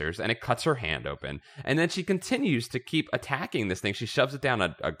with scissors, and it cuts her hand open. And then she continues to keep attacking this thing. She shoves it down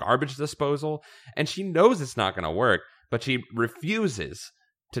a garbage disposal, and she knows it's not going to work, but she refuses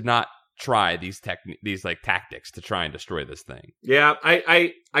to not try these tactics to try and destroy this thing. Yeah,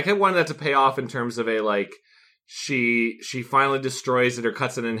 I kind of wanted that to pay off in terms of a like she finally destroys it or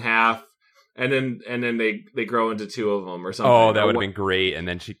cuts it in half, and then they grow into two of them or something. Oh, that would have been great. And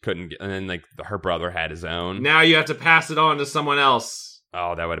then she couldn't. And then like her brother had his own. Now you have to pass it on to someone else.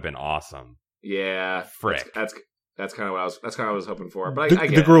 Oh, that would have been awesome. Yeah, frick. That's kind of what I was hoping for. But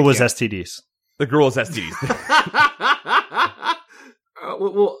the gruel was STDs. The gruel is STDs.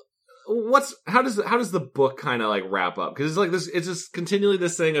 Well, how does the book kind of like wrap up? Because it's like this, it's just continually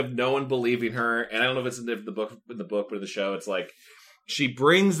this thing of no one believing her, and I don't know if it's in the book or the show. It's like she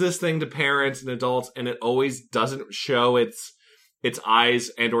brings this thing to parents and adults, and it always doesn't show its eyes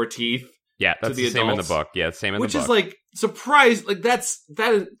and or teeth. Yeah, that's the same in the book. Yeah, same in the book. Which is like surprise. Like that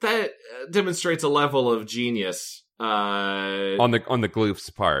demonstrates a level of genius. On the gloof's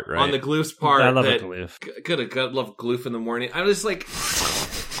part, right? On the gloof's part. I love a gloof. Good, love gloof in the morning. I was like,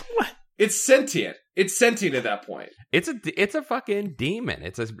 it's sentient. It's sentient at that point. It's a fucking demon.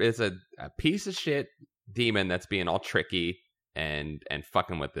 It's a piece of shit demon that's being all tricky and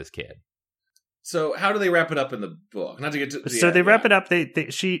fucking with this kid. So how do they wrap it up in the book? Not to get to so they wrap it up.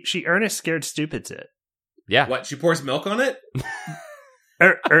 She Ernest scared stupids it. Yeah. What? She pours milk on it?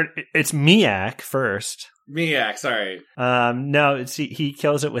 It's Miak first. Miak, sorry. No, he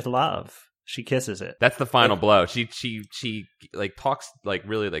kills it with love. She kisses it. That's the final blow. She like talks like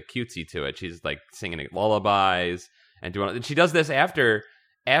really like cutesy to it. She's like singing lullabies and doing. And she does this after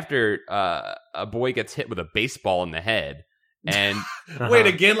a boy gets hit with a baseball in the head. And wait,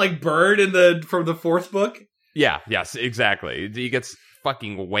 again, like Bird from the fourth book? Yeah, yes, exactly. He gets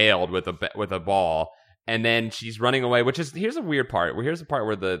fucking whaled with a ball, And then she's running away, here's a weird part. Here's the part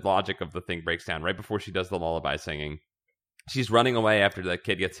where the logic of the thing breaks down. Right before she does the lullaby singing, she's running away after the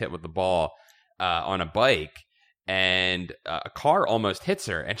kid gets hit with the ball on a bike, and a car almost hits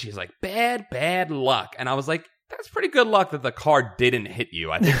her, and she's like, bad luck. And I was like, that's pretty good luck that the car didn't hit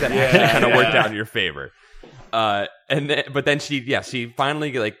you. I think that actually kind of worked out in your favor. But then she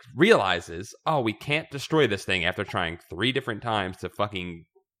finally like realizes, oh, we can't destroy this thing after trying 3 different times to fucking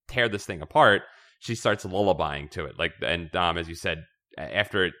tear this thing apart. She starts lullabying to it, like, and Dom, as you said,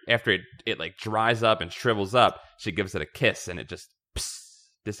 after it like dries up and shrivels up, she gives it a kiss, and it just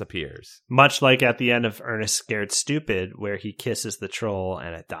disappears. Much like at the end of Ernest Scared Stupid, where he kisses the troll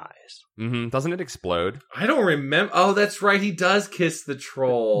and it dies. Mm-hmm. Doesn't it explode? I don't remember. Oh, that's right. He does kiss the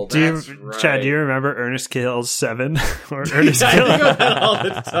troll. Right. Chad, do you remember Ernest Kills 7? Or Ernest I think about that all the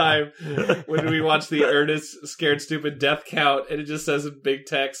time when we watch the Ernest Scared Stupid death count, and it just says in big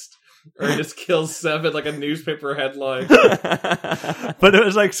text, Ernest kills 7, like a newspaper headline. But it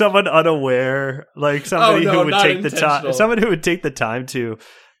was like someone unaware, like somebody who would take the time, someone who would take the time to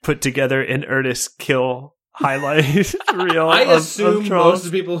put together an Ernest kill highlight reel. I assume most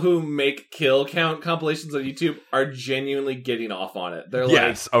of the people who make kill count compilations on YouTube are genuinely getting off on it. They're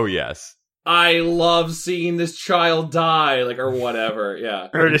like, oh yes, I love seeing this child die, like, or whatever. Yeah,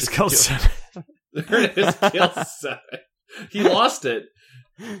 Ernest kills 7. Ernest kills 7. He lost it.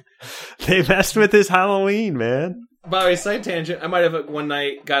 They messed with his Halloween, man. By the way, side tangent, I might have one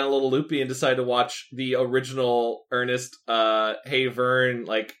night gotten a little loopy and decided to watch the original Ernest, Hey Vern,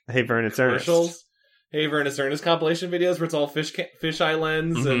 like, Hey Vern, it's commercials. Ernest. Hey Vern, it's Ernest compilation videos where it's all fisheye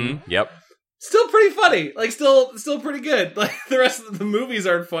lens and yep. Still pretty funny. Like, still pretty good. Like, the rest of the movies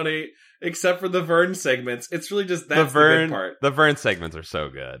aren't funny except for the Vern segments. It's really just that's the good part. The Vern segments are so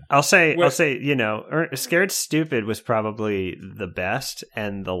good. I'll say, you know, Scared Stupid was probably the best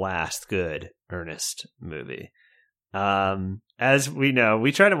and the last good Ernest movie. As we know,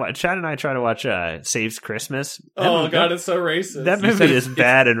 Chad and I try to watch Saves Christmas. God, it's so racist. That movie is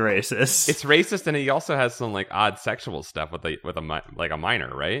bad and racist. It's racist, and he also has some like odd sexual stuff with a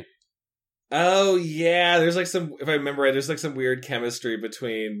minor, right? Oh yeah, there's like some, if I remember right, there's like some weird chemistry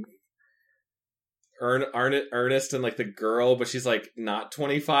between Ernest and like the girl, but she's like not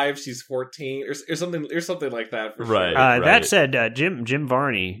 25, she's 14 or something like that. For right, sure. Right. That said, Jim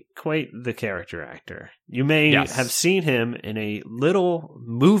Varney, quite the character actor. You may have seen him in a little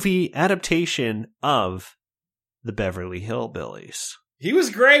movie adaptation of the Beverly Hillbillies. He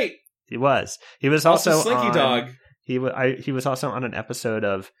was great. He was. He was also Slinky Dog. He was also on an episode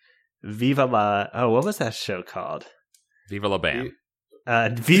of Viva La. Oh, what was that show called? Viva La Bam.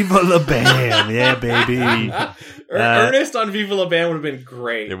 Viva La Bam, yeah, baby. Ernest on Viva La Bam would have been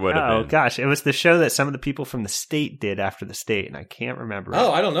great. It would have been. Oh gosh, it was the show that some of the people from the state did after the state, and I can't remember.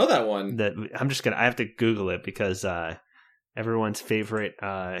 Oh, I don't know that one. I have to Google it because everyone's favorite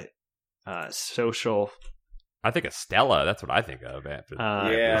social. I think of Stella. That's what I think of after.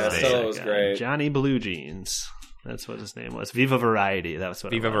 Stella was great. Johnny Blue Jeans. That's what his name was. Viva Variety. That was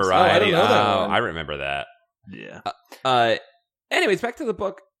what. Viva it was. Variety. I don't know that one. I remember that. Yeah. Anyways, back to the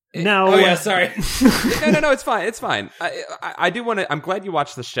book. No. Oh yeah, sorry. No, it's fine. It's fine. I do want to. I'm glad you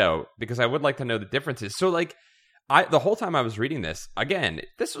watched the show because I would like to know the differences. So, like, the whole time I was reading this, again,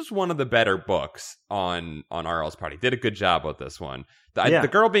 this was one of the better books on R.L.'s Party. Did a good job with this one. The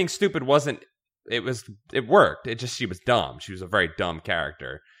girl being stupid wasn't. It worked. It just she was dumb. She was a very dumb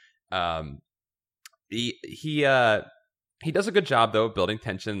character. He does a good job though of building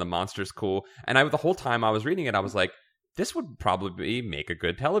tension. The monster's cool, and the whole time I was reading it, I was like, this would probably make a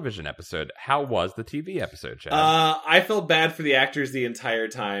good television episode. How was the TV episode, Chad? I felt bad for the actors the entire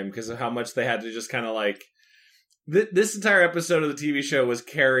time because of how much they had to just kind of like. This entire episode of the TV show was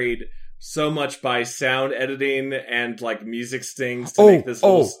carried so much by sound editing and like music stings to make this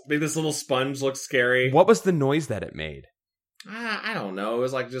little sponge look scary. What was the noise that it made? I don't know. It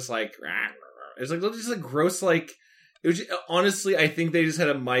was like just like gross like. It was just, honestly, I think they just had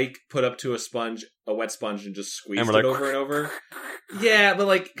a mic put up to a wet sponge, and just squeezed it over and over. Yeah, but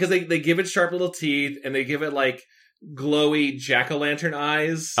like, because they give it sharp little teeth, and they give it like glowy jack-o'-lantern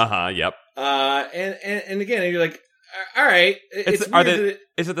eyes. Yep. And again, you're like, all right. Is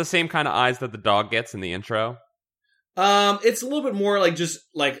it the same kind of eyes that the dog gets in the intro? It's a little bit more like just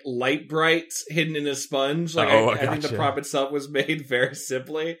like light brights hidden in a sponge. Like I think the prop itself was made very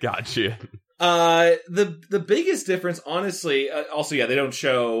simply. Gotcha. The biggest difference, honestly, also, they don't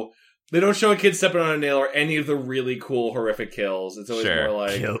show a kid stepping on a nail or any of the really cool horrific kills. It's always more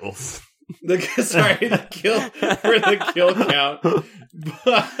like kills. the kill count.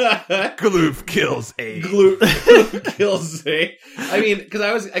 Gloof kills 8. Gloof kills 8. I mean,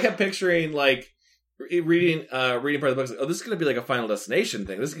 because I kept picturing like reading part of the book. Like, oh, this is going to be like a Final Destination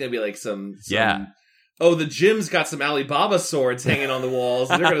thing. This is going to be like some Yeah. Oh, the gym's got some Alibaba swords hanging on the walls.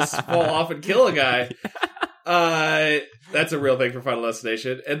 And they're going to fall off and kill a guy. That's a real thing for Final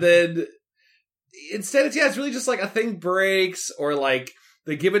Destination. And then instead, it's really just like a thing breaks, or like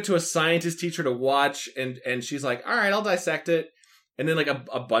they give it to a scientist teacher to watch, and she's like, all right, I'll dissect it. And then like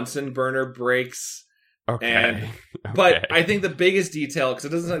a Bunsen burner breaks. Okay. But I think the biggest detail, because it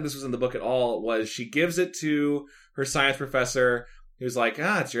doesn't sound like this was in the book at all, was she gives it to her science professor, who's like,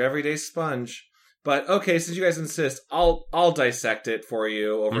 it's your everyday sponge. But okay, since you guys insist, I'll dissect it for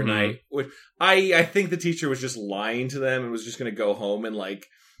you overnight. Which I think the teacher was just lying to them and was just going to go home and like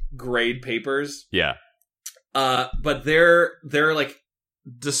grade papers. Yeah. But their like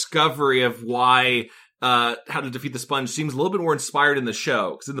discovery of why how to defeat the sponge seems a little bit more inspired in the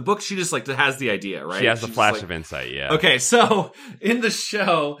show, because in the book she just like has the idea, right? She has the flash of insight. Yeah. Okay, so in the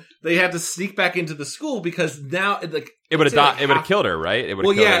show they had to sneak back into the school because now like it would have killed her, right? It would.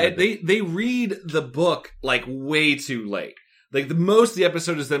 Well, yeah, they read the book like way too late. Like most of the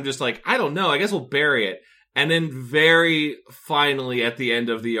episode is them just like, I don't know, I guess we'll bury it, and then very finally at the end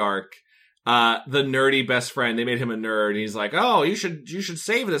of the arc, the nerdy best friend, they made him a nerd, and he's like, oh, you should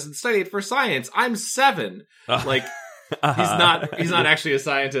save this and study it for science. I'm 7. Like he's not actually a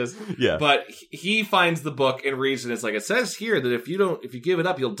scientist. Yeah. But he finds the book and reads it, and it's like, it says here that if you give it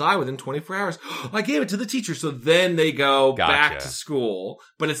up, you'll die within 24 hours. I gave it to the teacher. So then they go back to school,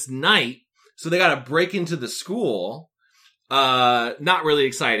 but it's night, so they gotta break into the school. Not really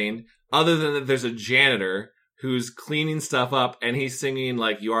exciting, other than that there's a janitor who's cleaning stuff up, and he's singing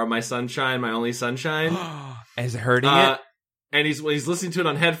like, you are my sunshine, my only sunshine. Is it hurting it? And he's listening to it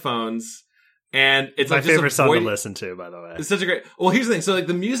on headphones, and it's my like favorite song to listen to, by the way. It's such a great. Well, here's the thing. So like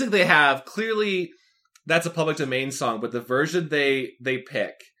the music they have, clearly that's a public domain song, but the version they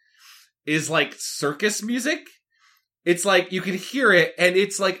pick is like circus music. It's like you can hear it, and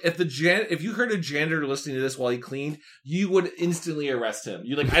it's like if you heard a janitor listening to this while he cleaned, you would instantly arrest him.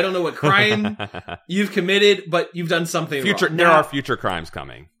 You're like, I don't know what crime you've committed, but you've done something wrong. There are future crimes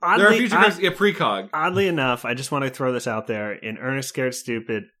coming. There are future crimes. Yeah, precog. Oddly enough, I just want to throw this out there. In Ernest Scared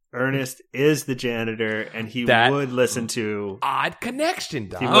Stupid, Ernest is the janitor, and he would listen to odd connection.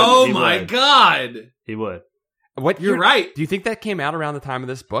 Dom. Oh my god, he would. You're right. Do you think that came out around the time of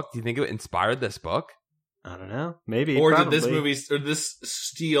this book? Do you think it inspired this book? I don't know. Maybe. Or probably. Did this movie or this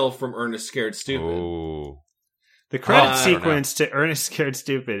steal from Ernest Scared Stupid? Ooh. The credit sequence to Ernest Scared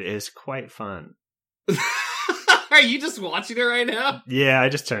Stupid is quite fun. Are you just watching it right now? Yeah, I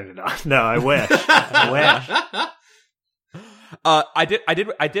just turned it on. No, I wish. I wish.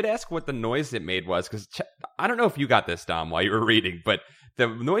 I did ask what the noise it made was, because I don't know if you got this, Dom, while you were reading, but the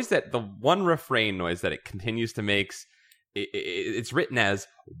one refrain noise that it continues to make, it's written as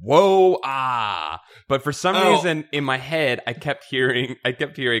whoa ah, but for some reason in my head I kept hearing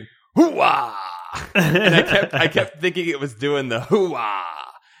hoo-ah, and I kept thinking it was doing the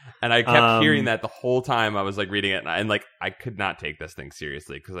hoo-ah, and I kept hearing that the whole time I was like reading it, and like I could not take this thing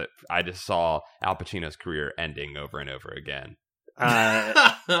seriously because I just saw Al Pacino's career ending over and over again.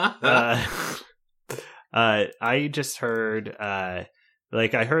 I just heard I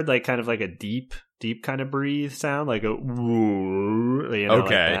heard like kind of like a deep kind of breathe sound, like a okay, like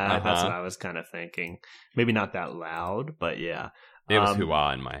that. That's what I was kind of thinking. Maybe not that loud, but yeah, it was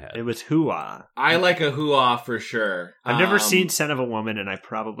hoo-ah in my head. It was hoo-ah. I like a hoo-ah for sure. I've never seen Son of a Woman, and I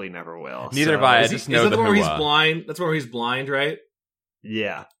probably never will. Neither have I. I just know the one where he's blind. That's where he's blind, right?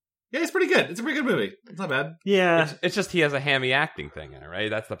 Yeah. Yeah, it's pretty good. It's a pretty good movie. It's not bad. Yeah, it's just he has a hammy acting thing in it, right?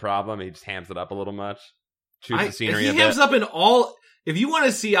 That's the problem. He just hams it up a little much. Choose the scenery a bit. He hams up in all. If you want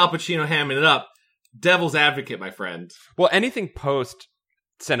to see Al Pacino hamming it up, Devil's Advocate, my friend. Well, anything post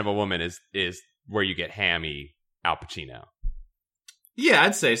Son of a Woman is where you get hammy Al Pacino. Yeah,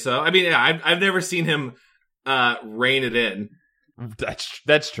 I'd say so. I mean, I've never seen him rein it in.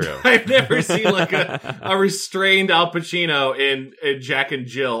 That's true. I've never seen like a restrained Al Pacino in Jack and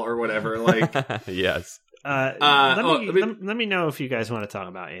Jill or whatever. Like, yes. Let me know if you guys want to talk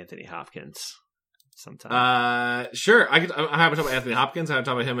about Anthony Hopkins sometime. Sure. I'm happy to talk about Anthony Hopkins. I'm happy to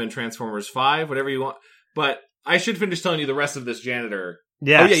talk about him in Transformers 5, whatever you want. But I should finish telling you the rest of this janitor.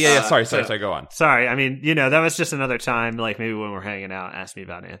 Yeah. Oh, yeah. Sorry. Go on. Sorry. I mean, that was just another time, like maybe when we're hanging out, ask me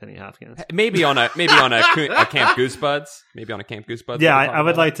about Anthony Hopkins. Maybe on a Camp Goosebuds. Maybe on a Camp Goosebuds. Yeah, I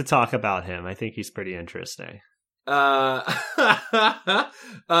would like to talk about him. I think he's pretty interesting. So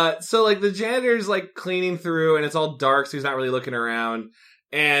like the janitor's like cleaning through, and it's all dark, so he's not really looking around.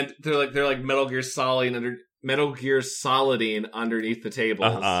 And they're like Metal Gear Soliding underneath the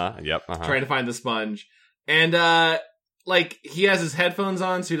tables. Yep. Trying to find the sponge. And like, he has his headphones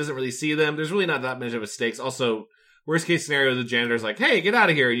on, so he doesn't really see them. There's really not that much of a stakes. Also, worst case scenario, the janitor's like, hey, get out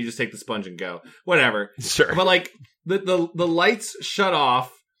of here, and you just take the sponge and go. Whatever. Sure. But, like, the lights shut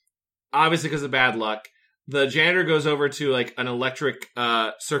off, obviously because of bad luck. The janitor goes over to, like, an electric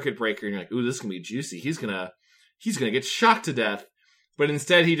circuit breaker, and you're like, ooh, this is gonna be juicy. He's gonna get shocked to death. But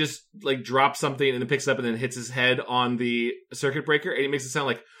instead, he just, like, drops something and then picks it up and then hits his head on the circuit breaker, and he makes it sound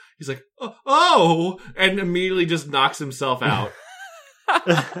like, he's like, oh, and immediately just knocks himself out.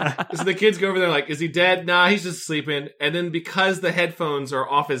 So the kids go over there like, is he dead? Nah, he's just sleeping. And then because the headphones are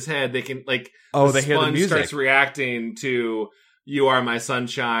off his head, they can, like, they hear the music. Starts reacting to You Are My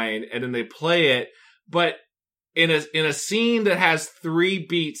Sunshine, and then they play it. But in a scene that has 3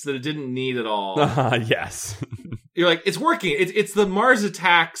 beats that it didn't need at all. Yes. You're like, it's working. It's the Mars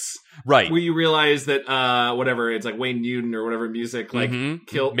Attacks, right? Where you realize that whatever, it's like Wayne Newton or whatever music like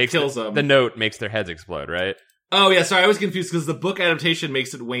kills them. The note makes their heads explode, right? Oh yeah, sorry, I was confused because the book adaptation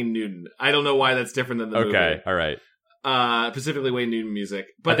makes it Wayne Newton. I don't know why that's different than the movie. Okay, all right. Specifically Wayne Newton music,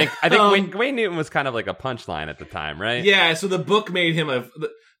 but I think Wayne Newton was kind of like a punchline at the time, right? Yeah, so the book made him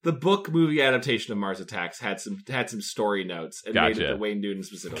the book movie adaptation of Mars Attacks had some story notes and made it to Wayne Newton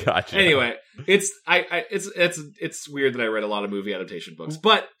specifically. Gotcha. Anyway, it's weird that I read a lot of movie adaptation books,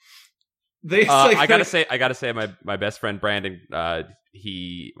 but they. I gotta say, my best friend Brandon, when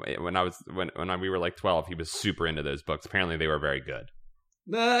we were like 12, he was super into those books. Apparently, they were very good.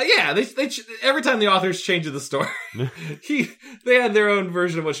 Yeah, they every time the authors changed the story, they had their own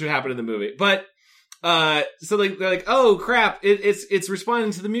version of what should happen in the movie, but. So like they're like, oh crap, it's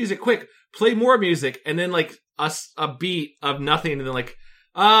responding to the music. Quick, play more music, and then like a beat of nothing, and then like,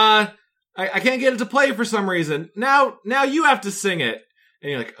 I can't get it to play for some reason. Now you have to sing it,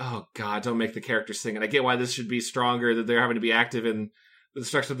 and you're like, oh god, don't make the character sing it. I get why this should be stronger, that they're having to be active in the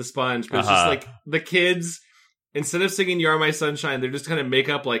destruction of the sponge, but it's just like the kids, instead of singing "You Are My Sunshine," they're just kind of make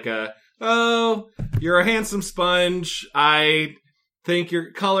up like you're a handsome sponge. I think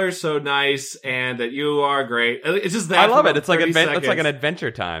your color's so nice and that you are great. It's just that. I love it. It's like an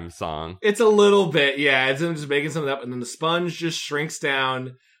Adventure Time song. It's a little bit, yeah. It's them just making something up, and then the sponge just shrinks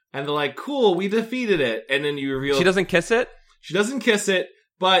down, and they're like, "Cool, we defeated it." And then you reveal she doesn't kiss it. She doesn't kiss it,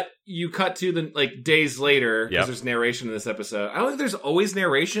 but you cut to the days later because there's narration in this episode. I don't think there's always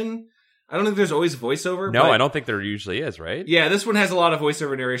narration. I don't think there's always voiceover. No, I don't think there usually is. Right? Yeah, this one has a lot of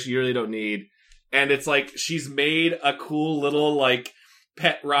voiceover narration you really don't need. And it's like she's made a cool little like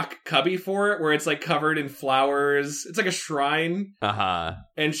pet rock cubby for it where it's like covered in flowers. It's like a shrine.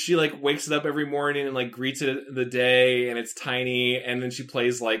 And she like wakes it up every morning and like greets it in the day, and it's tiny, and then she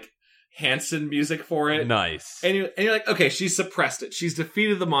plays like Hanson music for it. Nice. And you're like, okay, she's suppressed it. She's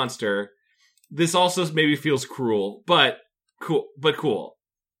defeated the monster. This also maybe feels cruel, but cool.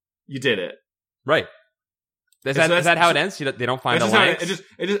 You did it. Right. Is that how it ends? They don't find the Lanx? It just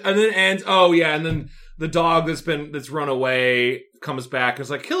and then it ends. Oh yeah, and then the dog that's run away comes back. It's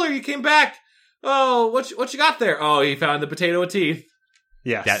like, Killer, you came back. Oh, what you got there? Oh, he found the potato with teeth.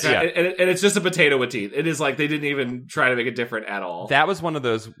 Yes. Yeah. And it's just a potato with teeth. It is like they didn't even try to make it different at all. That was one of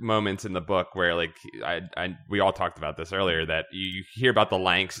those moments in the book where like we all talked about this earlier, that you hear about the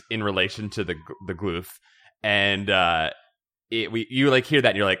Lanx in relation to the gloof, and you like hear that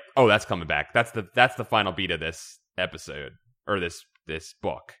and you're like, oh, that's coming back. That's the final beat of this episode or this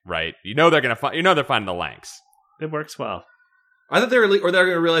book, right? they're finding the Lanx. It works well. I thought they're going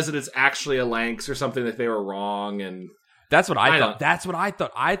to realize that it's actually a Lanx or something, that they were wrong, and that's what I thought. That's what I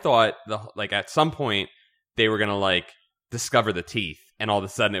thought. I thought at some point they were going to like discover the teeth, and all of a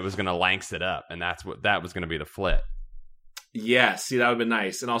sudden it was going to Lanx it up, and that was going to be the flip. Yeah, see, that would have been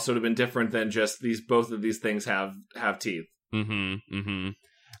nice, and also it would have been different than just both of these things have teeth.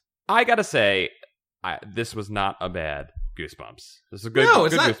 I gotta say, this was not a bad Goosebumps. This is a good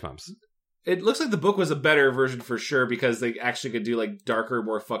Goosebumps. It looks like the book was a better version for sure, because they actually could do like darker,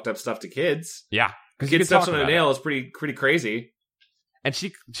 more fucked up stuff to kids. Yeah, kid steps on a nail is pretty crazy. And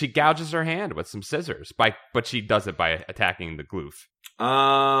she gouges her hand with some scissors, but she does it by attacking the gloof.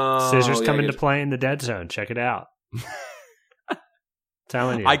 Scissors come into play in the Dead Zone. Check it out.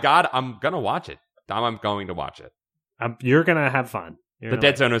 Telling you, I'm gonna watch it. I'm going to watch it. You're gonna have fun. The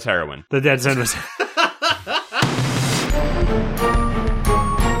Dead Zone was heroin. The Dead Zone was.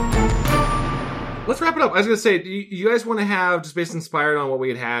 Let's wrap it up. I was going to say, do you guys want to have, just based inspired on what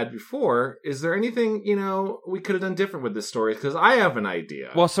we had before, is there anything, we could have done different with this story? Because I have an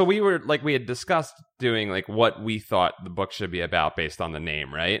idea. Well, so we had discussed doing like what we thought the book should be about based on the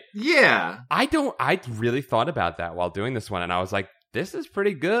name, right? Yeah. I really thought about that while doing this one, and I was like, this is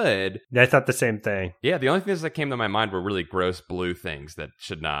pretty good. I thought the same thing. Yeah, the only things that came to my mind were really gross blue things that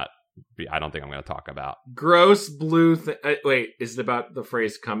should not I don't think I'm going to talk about. Gross blue wait, is it about the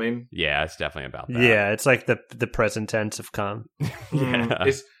phrase coming? Yeah, it's definitely about that. Yeah, it's like the present tense of come.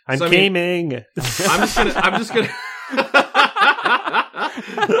 Yeah. I'm gaming. I'm just gonna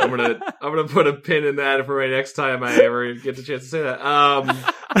I'm gonna put a pin in that for my next time I ever get the chance to say that.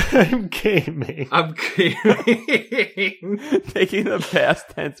 I'm gaming. I'm gaming. Taking the past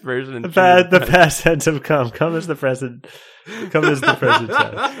tense version. And The past tense of come. Come is the present. Come is the present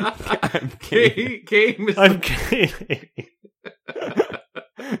tense. I'm gaming.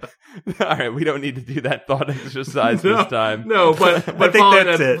 All right, we don't need to do that thought exercise this time. No, but I think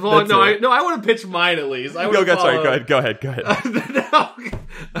that's it. I want to pitch mine at least. Sorry, go ahead. No,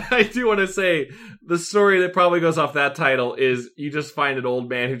 I do want to say the story that probably goes off that title is you just find an old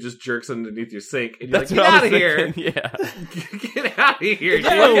man who just jerks underneath your sink, and you're That's like, get out of here! Yeah, Get out of here!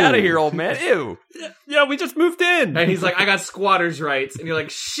 get out of here, old man! Ew! Yeah, we just moved in. And he's like, I got squatters' rights, and you're like,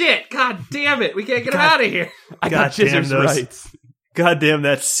 shit! God damn it! We can't get him out of here. I got jizzers' rights. Goddamn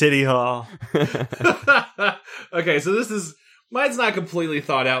that city hall. Okay, so mine's not completely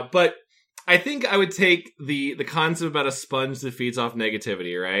thought out, but I think I would take the concept about a sponge that feeds off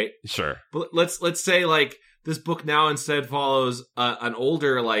negativity, right? Sure. But let's say like this book now instead follows an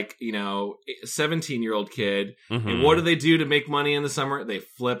older 17-year-old kid, and what do they do to make money in the summer? They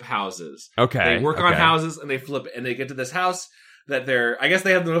flip houses. Okay. They work on houses and they flip, and they get to this house that I guess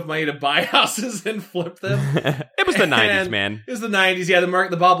they have enough money to buy houses and flip them. It was the 90s, man. It was the 90s. Yeah,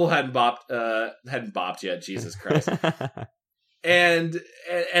 the bobble hadn't bopped yet. Jesus Christ. And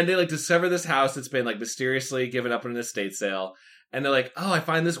they like discover this house that's been like mysteriously given up in an estate sale. And they're like, oh, I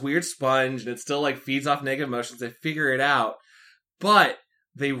find this weird sponge and it still like feeds off negative emotions. They figure it out. But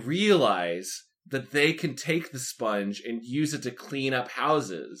they realize that they can take the sponge and use it to clean up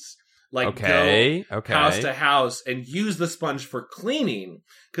houses. Like go house to house and use the sponge for cleaning.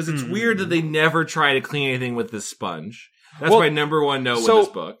 Because it's weird that they never try to clean anything with this sponge. That's my number one note with this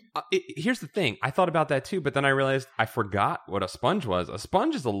book. Here's the thing. I thought about that too, but then I realized I forgot what a sponge was. A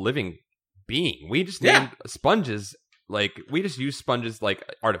sponge is a living being. We just named sponges, like, we just use sponges like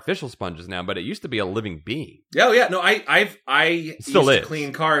artificial sponges now, but it used to be a living being. Oh, yeah. No, I still used to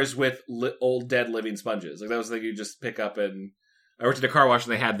clean cars with old dead living sponges. Like, that was the thing you just pick up and... I worked at a car wash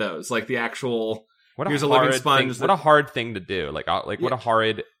and they had those, like the actual. Here's a living sponge. What a hard thing to do! What a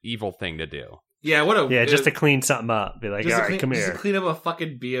horrid, evil thing to do. Yeah, just to clean something up. Be like, all right, come here. Just to clean up a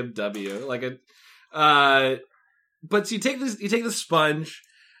fucking BMW, But so you take the sponge,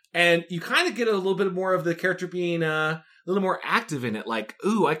 and you kind of get a little bit more of the character being a little more active in it. Like,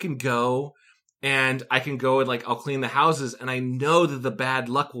 ooh, I can go and like I'll clean the houses, and I know that the bad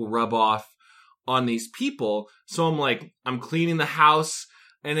luck will rub off on these people. So I'm cleaning the house,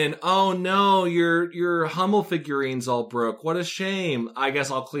 and then, oh no, your Hummel figurines all broke. What a shame. I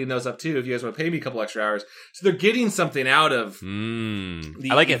guess I'll clean those up too if you guys want to pay me a couple extra hours. So they're getting something out of the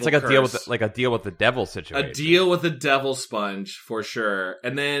I like it. It's like curse. a deal with the devil situation. A deal with the devil sponge, for sure.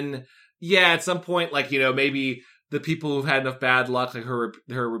 And then, yeah, at some point, maybe the people who've had enough bad luck, like her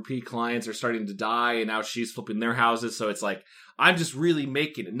repeat clients, are starting to die, and now she's flipping their houses. So it's like, I'm just really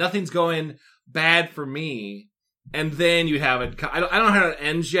making it. Nothing's going bad for me. And then you have it. I don't know how it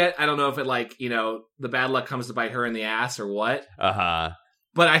ends yet. I don't know if it the bad luck comes to bite her in the ass or what.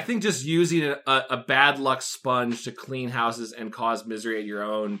 But I think just using a bad luck sponge to clean houses and cause misery at your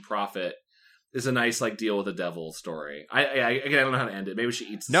own profit is a nice deal with the devil story. I don't know how to end it. Maybe she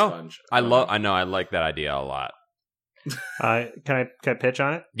eats the sponge. I like that idea a lot. Can I pitch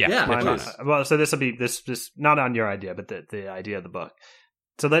on it? Yeah. Well, so this will be this not on your idea, but the idea of the book.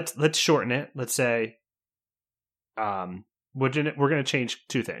 So let's shorten it. Let's say, we're going to change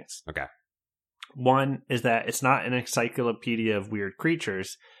two things. Okay. One is that it's not an encyclopedia of weird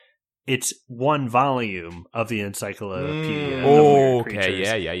creatures. It's one volume of the encyclopedia of weird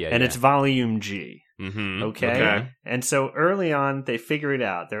creatures. Yeah. And it's volume G. Mm-hmm. Okay? And so early on, they figure it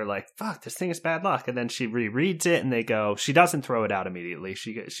out. They're like, fuck, this thing is bad luck. And then she rereads it, and they go, she doesn't throw it out immediately.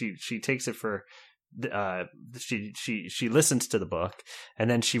 She takes it for... she listens to the book, and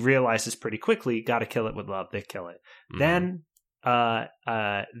then she realizes pretty quickly, gotta kill it with love. They kill it. Then the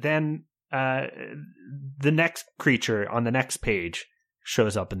next creature on the next page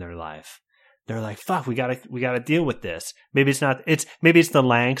shows up in their life. They're like, fuck, we gotta deal with this. Maybe it's the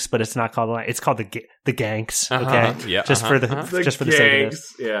Lanks, but it's not called the Lanks. It's called the Ganks. Okay. For the sake of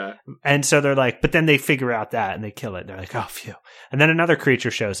this. Yeah. And so they're like, but then they figure out that and they kill it. And they're like, oh, phew. And then another creature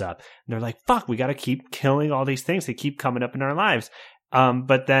shows up and they're like, fuck, we got to keep killing all these things. They keep coming up in our lives.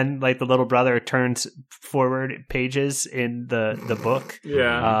 But then the little brother turns forward pages in the book.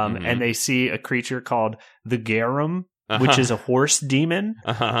 Yeah. And they see a creature called the Garum. which is a horse demon.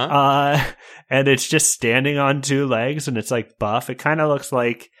 And it's just standing on two legs, and it's like buff. It kind of looks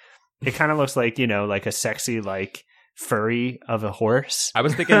like, you know, like a sexy, like furry of a horse. I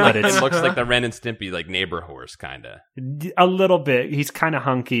was thinking like it looks like the Ren and Stimpy like neighbor horse kind of. A little bit. He's kind of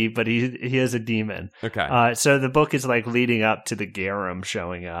hunky, but he is a demon. Okay. So the book is like leading up to the Garum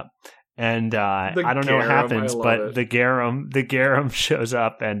showing up. And I don't know what happens, but the Garum shows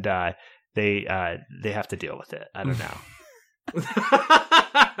up, and they have to deal with it. I don't know.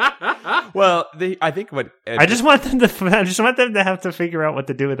 Well, I think what I just want them to have to figure out what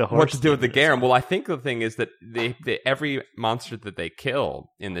to do with the horse. What to do with the Garum? Well, I think the thing is that they every monster that they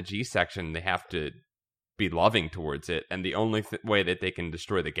kill in the G section, they have to be loving towards it, and the only way that they can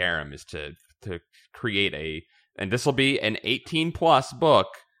destroy the Garum is to create and this will be an 18+ book.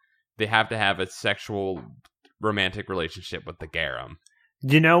 They have to have a sexual romantic relationship with the Garum.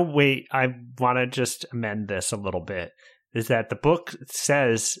 You know, wait, I want to just amend this a little bit. Is that the book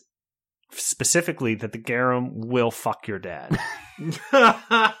says specifically that the Garum will fuck your dad.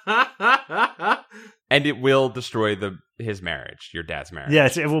 And it will destroy his marriage, your dad's marriage.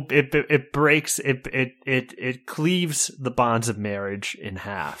 Yes, it will. It breaks. It cleaves the bonds of marriage in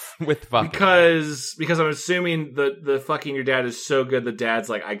half with fucking. Because I'm assuming the fucking your dad is so good. The dad's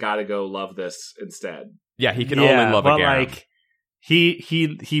like, I gotta go love this instead. Yeah, he can only love a Garum. Like,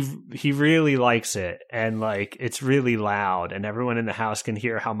 he really likes it, and like it's really loud, and everyone in the house can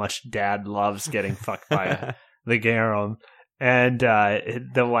hear how much dad loves getting fucked by the Garum. And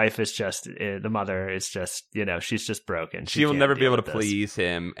the wife is just, the mother is just, you know, she's just broken. She will never be able to please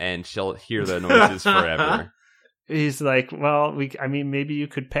him, and she'll hear the noises forever. He's like, well, maybe you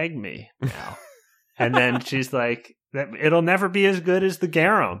could peg me now. And then she's like, it'll never be as good as the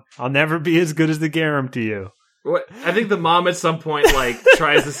Garum. I'll never be as good as the Garum to you. What? I think the mom at some point like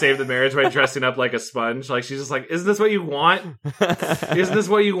tries to save the marriage by dressing up like a sponge. Like she's just like, "Isn't this what you want? Isn't this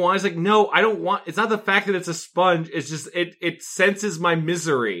what you want?" It's like, "No, I don't want." It's not the fact that it's a sponge. It's just it senses my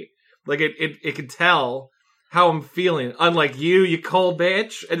misery. Like it can tell how I'm feeling. Unlike you cold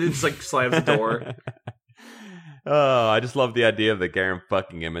bitch, and it just like slams the door. Oh, I just love the idea of the Garum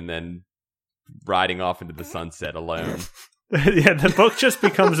fucking him and then riding off into the sunset alone. Yeah, the book just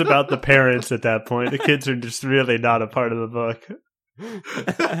becomes about the parents at that point. The kids are just really not a part of the book.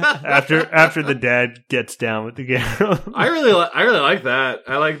 After the dad gets down with the Garum. I really like that.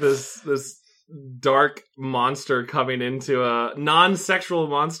 I like this dark monster coming into a non-sexual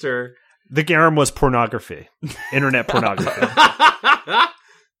monster. The Garum was pornography. Internet pornography.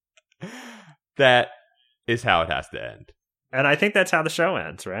 That is how it has to end. And I think that's how the show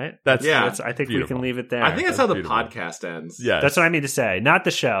ends, right? I think beautiful. We can leave it there. I think that's how the podcast ends. Yeah, that's what I mean to say. Not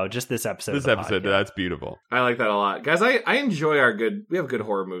the show, just this episode. This episode, that's beautiful. I like that a lot, guys. I enjoy we have good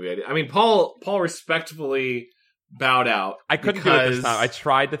horror movie idea. I mean, Paul respectfully bowed out. I couldn't do it this time. I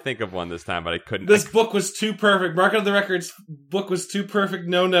tried to think of one this time, but I couldn't. This book was too perfect. Mark on the Records book was too perfect.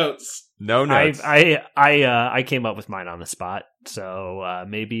 No notes. No notes. I came up with mine on the spot, so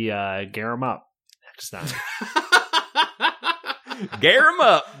maybe Garum up next time. Garum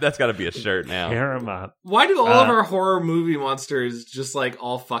up. That's got to be a shirt now. Garum up. Why do all of our horror movie monsters just like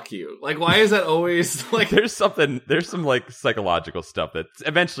all fuck you? Like, why is that always like? There's some like psychological stuff that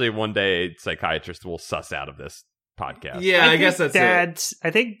eventually one day a psychiatrist will suss out of this podcast. Yeah, I guess that's it. I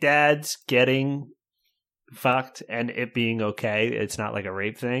think Dad's getting fucked and it being okay. It's not like a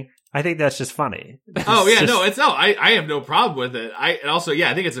rape thing. I think that's just funny. I have no problem with it. I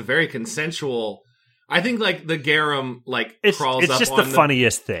think it's a very consensual. I think like the Garum crawls up. It's just on the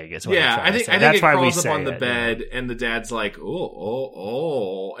funniest thing. Is what I'm trying to say. That's it why crawls we up on the bed, and the dad's like,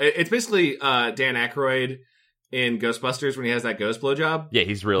 oh. It's basically Dan Aykroyd in Ghostbusters when he has that ghost blowjob. Yeah,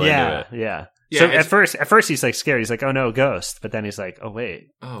 he's really into it. Yeah. So at first he's like scared. He's like, oh no, ghost. But then he's like, oh wait,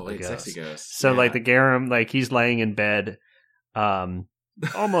 sexy ghost. So like the Garum, like he's laying in bed,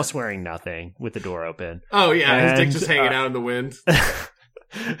 almost wearing nothing with the door open. Oh yeah, and his dick just hanging out in the wind.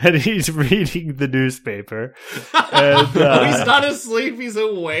 And he's reading the newspaper. And, he's not asleep; he's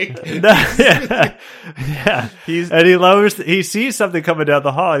awake. Yeah. He sees something coming down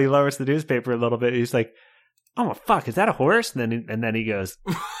the hall, and he lowers the newspaper a little bit. He's like, "Oh fuck, is that a horse?" And then he goes,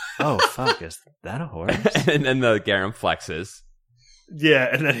 "Oh fuck, is that a horse?" And then the Garum flexes. Yeah,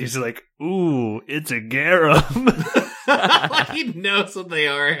 and then he's like, "Ooh, it's a Garum." Like he knows what they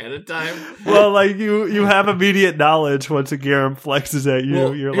are ahead of time. Well, like you have immediate knowledge once a Garum flexes at you.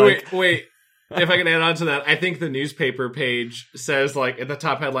 Well, you're like, wait. If I can add on to that, I think the newspaper page says like at the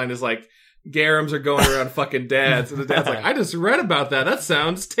top headline is like Garums are going around fucking dads, and the dad's like, I just read about that. That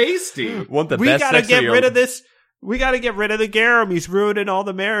sounds tasty. We gotta get rid of this. we got to get rid of the Garum. He's ruining all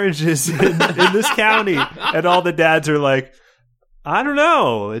the marriages in this county. And all the dads are like, I don't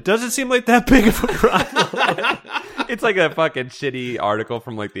know. It doesn't seem like that big of a problem. It's like a fucking shitty article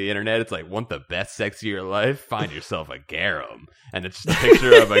from like the internet. It's like, want the best sex of your life? Find yourself a Garum. And it's just a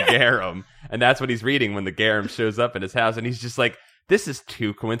picture of a Garum. And that's what he's reading when the Garum shows up in his house. And he's just like, this is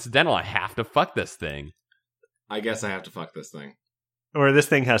too coincidental. I have to fuck this thing. I guess I have to fuck this thing. Or this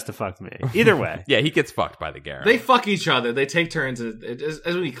thing has to fuck me. Either way. Yeah, he gets fucked by the Garum. They fuck each other. They take turns. As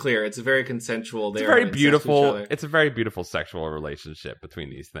to be clear, it's a very consensual. It's very beautiful. It's a very beautiful sexual relationship between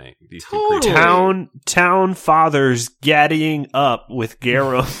these things. These Totally. two creatures. Town fathers gaddying up with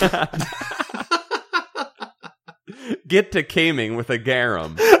Garum. Get to caming with a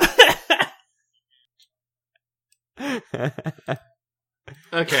Garum.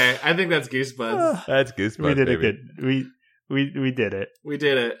 Okay, I think that's Goosebuds. That's Goosebuds. We did baby. it good. We did it. We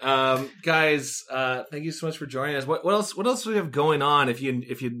did it, guys. Thank you so much for joining us. What else? What else do we have going on? If you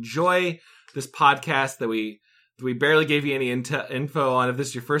enjoy this podcast that we barely gave you any info on, if this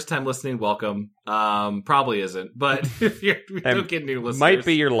is your first time listening, welcome. Probably isn't, but if we don't get new listeners, might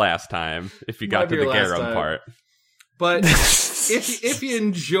be your last time if you got to the Garum part. But if you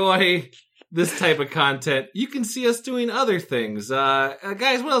enjoy this type of content, you can see us doing other things.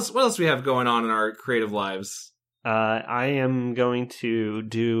 Guys, what else do we have going on in our creative lives? I am going to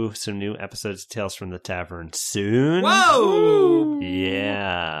do some new episodes of Tales from the Tavern soon. Whoa!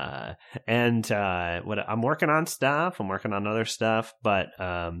 Yeah. And I'm working on stuff. I'm working on other stuff, but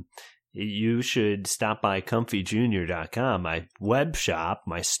you should stop by comfyjunior.com, my web shop,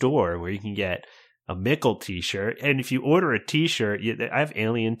 my store, where you can get a Mickle t-shirt. And if you order a t-shirt, I have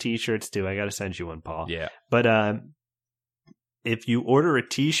Alien t-shirts too. I got to send you one, Paul. Yeah. But if you order a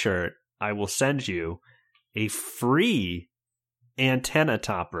t-shirt, I will send you a free antenna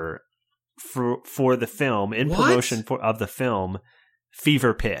topper for the film in promotion of the film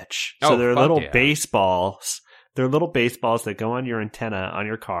Fever Pitch. So they're little baseballs. They're little baseballs that go on your antenna on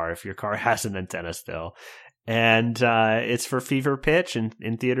your car if your car has an antenna still. And it's for Fever Pitch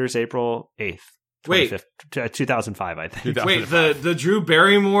in theaters April 8th. Wait, 2005, I think. 2005. Wait, the Drew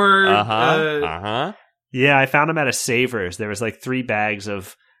Barrymore. Yeah, I found them at a Savers. There was like 3 bags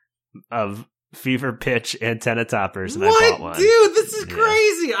of Fever Pitch antenna toppers, and I bought one. Dude, this is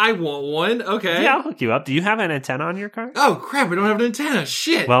crazy. I want one. Okay. Yeah, I'll hook you up. Do you have an antenna on your car? Oh, crap. I don't have an antenna.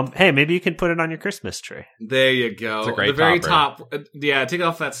 Shit. Well, hey, maybe you can put it on your Christmas tree. There you go. It's a great the very topper. top. Yeah, take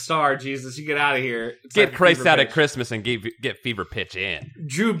off that star, Jesus. You get out of here. It's Get time for Christ Fever out Pitch. at Christmas and get Fever Pitch in.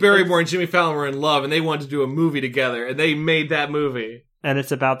 Drew Barrymore and Jimmy Fallon were in love, and they wanted to do a movie together, and they made that movie. And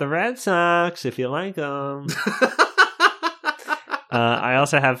it's about the Red Sox, if you like them. I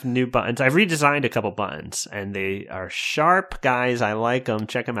also have new buttons. I've redesigned a couple buttons, and they are sharp, guys. I like them.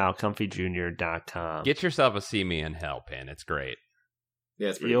 Check them out, comfyjunior.com. Get yourself a See Me in Hell pin. It's great. Yeah,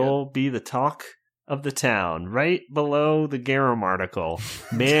 it's pretty You'll be the talk of the town, right below the Garum article.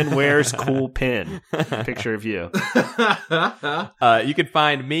 Man wears cool pin. Picture of you. good. You can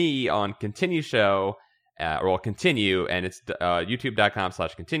find me on Continue Show, Continue, and it's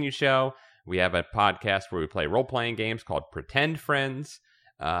youtube.com/Continue Show. We have a podcast where we play role-playing games called Pretend Friends,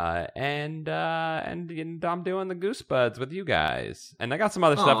 and I'm doing the Goosebuds with you guys, and I got some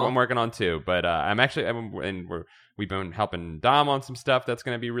other stuff I'm working on too. But we've been helping Dom on some stuff that's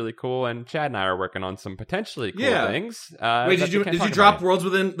going to be really cool, and Chad and I are working on some potentially cool things. Wait, did you drop Worlds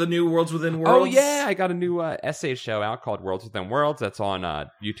Within the new Worlds Within Worlds? Oh yeah, I got a new essay show out called Worlds Within Worlds. That's on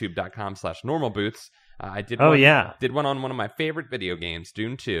youtube.com/normalboots. I did one on one of my favorite video games,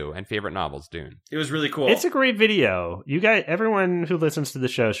 Dune 2, and favorite novels, Dune. It was really cool. It's a great video. You guys, everyone who listens to the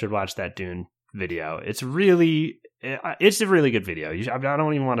show should watch that Dune video. It's a really good video. I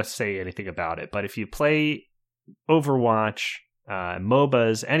don't even want to say anything about it, but if you play Overwatch,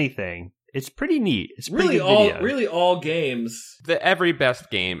 MOBAs, anything, it's pretty neat. It's a pretty good video. Really all games. The every best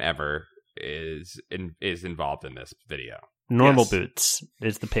game ever is involved in this video. Normal Boots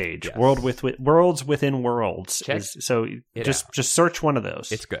is the page. Yes. Worlds Within Worlds. Check Just search one of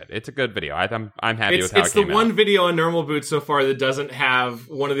those. It's good. It's a good video. I'm happy with how it came out. It's the one video on Normal Boots so far that doesn't have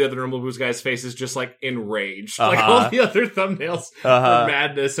one of the other Normal Boots guys' faces just like enraged. Like all the other thumbnails for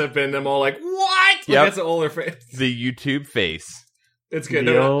Madness have been them all like, what? Like, that's an older face. The YouTube face. It's good.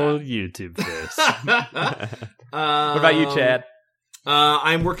 The old YouTube face. What about you, Chad?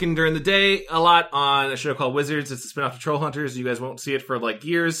 I'm working during the day a lot on a show called Wizards. It's a spinoff to Troll Hunters. You guys won't see it for like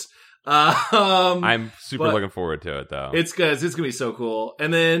years. I'm super looking forward to it though. It's gonna be so cool.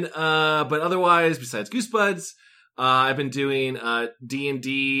 And then, but otherwise, besides Goosebuds, I've been doing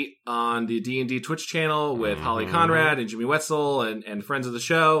D&D on the D&D Twitch channel with Holly Conrad and Jimmy Wetzel and friends of the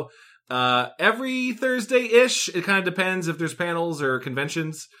show. every Thursday-ish. It kind of depends if there's panels or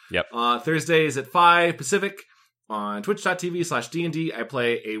conventions. Yep. Thursdays at 5 Pacific on twitch.tv/D&D. I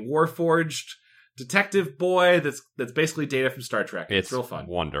play a Warforged detective boy that's basically Data from Star Trek. It's real fun.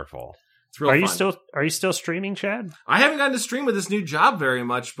 Wonderful. It's real fun. Are you still streaming, Chad? I haven't gotten to stream with this new job very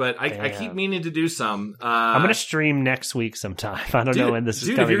much, but I keep meaning to do some. I'm going to stream next week sometime. I don't know when this is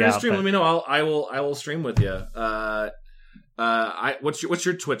coming out. If you're going to stream, let me know. I will stream with you. What's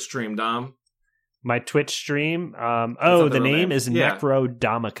your Twitch stream, Dom? My Twitch stream? The name is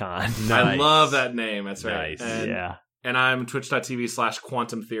Necrodomicon. Nice. I love that name. That's right. Nice. And I'm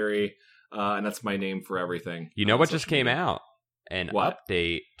twitch.tv/Quantum Theory, and that's my name for everything. You know what just came out? An what?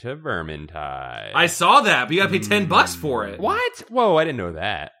 Update to Vermintide. I saw that, but you gotta pay $10 for it. What? Whoa, I didn't know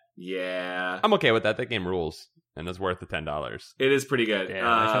that. Yeah. I'm okay with that. That game rules, and it's worth the $10. It is pretty good. Yeah,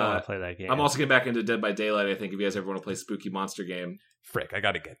 I kind of want to play that game. I'm also getting back into Dead by Daylight, I think, if you guys ever want to play a spooky monster game. Frick, I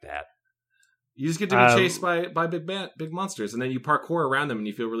gotta get that. You just get to be chased by big monsters, and then you parkour around them, and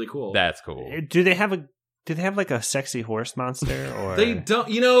you feel really cool. That's cool. Do they have like a sexy horse monster? Or they don't.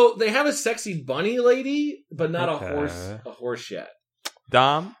 They have a sexy bunny lady, but not a horse yet.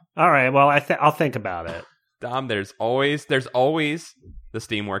 Dom? All right, well, I'll think about it. Dom, there's always the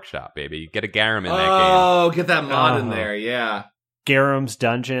Steam Workshop, baby. Get a Garum in that game. Oh, get that mod in there, yeah. Garum's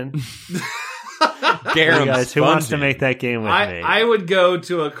Dungeon. Garum's guys, who wants to make that game with me? I would go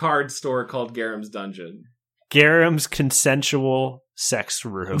to a card store called Garum's Dungeon. Garum's Consensual Sex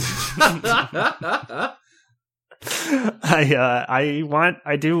Room.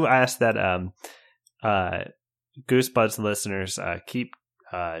 I do ask that Goosebuds listeners keep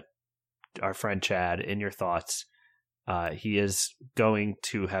our friend Chad in your thoughts. He is going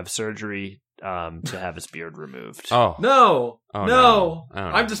to have surgery to have his beard removed. Oh no!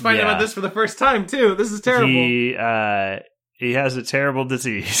 I'm just finding out this for the first time too. This is terrible. He has a terrible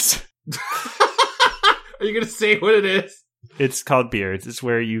disease. Are you going to say what it is? It's called beards. It's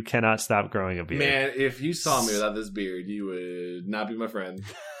where you cannot stop growing a beard. Man, if you saw me without this beard, you would not be my friend.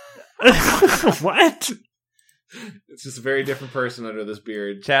 What? It's just a very different person under this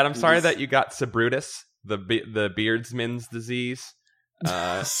beard. Chad, I'm sorry that you got Sabrutus, the beardsman's disease.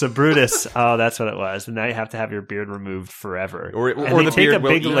 Sabrutus. Oh, that's what it was. And now you have to have your beard removed forever. Or they the take beard a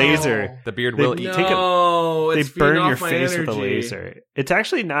big will laser. Eat. The beard will eat. They burn your face with a laser. It's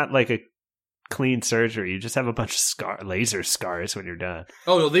actually not like a clean surgery. You just have a bunch of laser scars when you're done.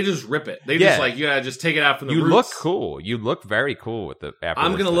 Oh no, they just rip it. They just just take it out from the roots. You look cool. You look very cool with the.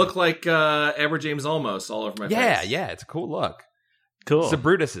 I'm gonna look like Edward James Olmos all over my face. Yeah, it's a cool look. Cool.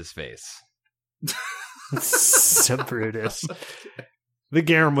 Sabrutus's face. Sabrutus. The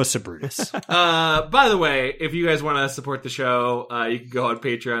Garum was Sabrutus. By the way, if you guys want to support the show, you can go on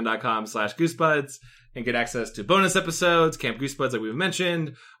patreon.com/goosebuds and get access to bonus episodes, Camp Goosebuds, like we've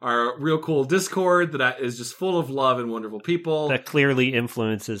mentioned, our real cool Discord that is just full of love and wonderful people. That clearly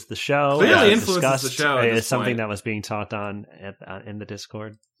influences the show. It's something that was being talked on in the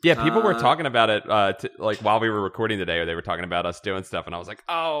Discord. Yeah, people were talking about it while we were recording today, or they were talking about us doing stuff, and I was like,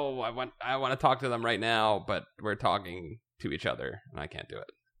 oh, I want to talk to them right now, but we're talking to each other, and I can't do it.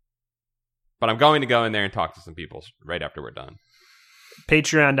 But I'm going to go in there and talk to some people right after we're done.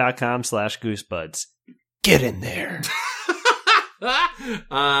 Patreon.com/goosebuds. Get in there.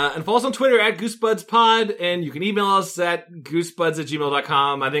 And follow us on Twitter at GoosebudsPod, and you can email us at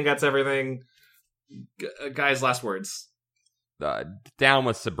goosebuds@gmail.com. I think that's everything. Guys, last words. Down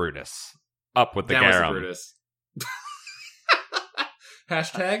with Sabrutus. Up with the Garum. Down with Sabrutus.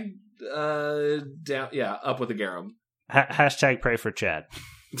 Hashtag down. Yeah, up with the Garum. Hashtag pray for Chad.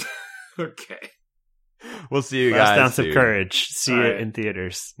 Okay. We'll see you Last guys. Ounce of Courage. See you in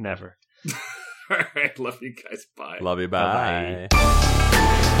theaters. Never. All right. Love you guys. Bye. Love you. Bye.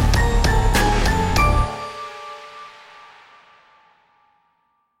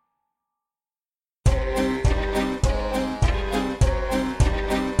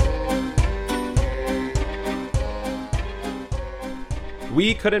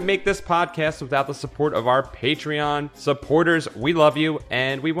 We couldn't make this podcast without the support of our Patreon supporters. We love you,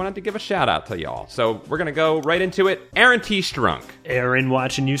 and we wanted to give a shout out to y'all. So we're going to go right into it. Aaron T. Strunk. Aaron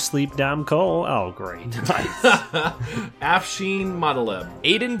watching you sleep, Dom Cole. Oh, great. Afshin Modeleb.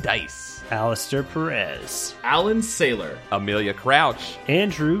 Aiden Dice. Alistair Perez. Alan Saylor. Amelia Crouch.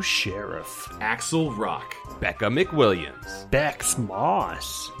 Andrew Sheriff. Axel Rock. Becca McWilliams. Bex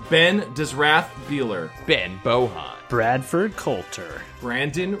Moss. Ben Desrath Beeler. Ben Bohan. Bradford Coulter.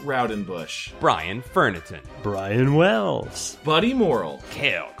 Brandon Rowdenbush. Brian Ferniton. Brian Wells. Buddy Morrill.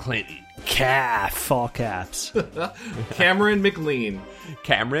 Cale Clinton. Calf, all caps. Cameron McLean.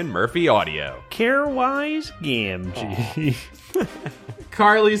 Cameron Murphy Audio. Carewise Gamgee.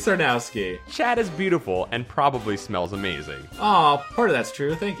 Carly Sarnowski. Chad is beautiful and probably smells amazing. Aw, part of that's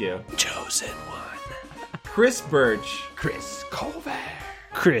true. Thank you. Chosen one. Chris Birch. Chris Colvert.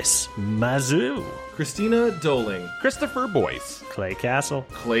 Chris Mazoo. Christina Doling. Christopher Boyce. Clay Castle.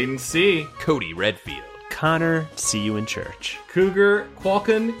 Clayton C. Cody Redfield. Connor, see you in church. Cougar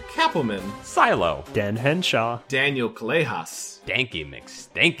Qualkin Kappelman. Silo. Dan Henshaw. Daniel Callejas. Stanky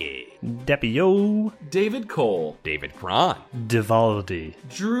McStanky. Depio. David Cole. David Cron. Divaldi.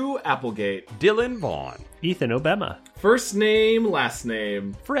 Drew Applegate. Dylan Vaughn. Ethan Obama. First name, last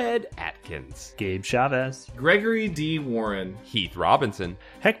name. Fred Atkins. Gabe Chavez. Gregory D. Warren. Heath Robinson.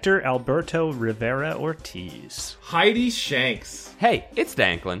 Hector Alberto Rivera Ortiz. Heidi Shanks. Hey, it's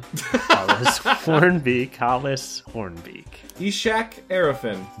Danklin. Hollis Hornbeak. Hollis Hornbeak. Ishak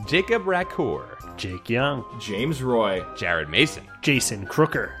Arafin. Jacob Racour. Jake Young. James Roy. Jared Mason. Jason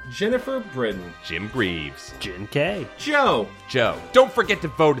Crooker. Jennifer Britton. Jim Greaves. Jin K. Joe. Joe. Don't forget to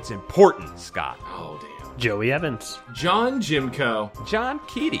vote. It's important, Scott. Oh, damn. Joey Evans. John Jimco. John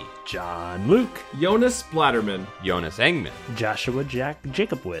Keaty. John Luke. Jonas Blatterman. Jonas Engman. Joshua Jack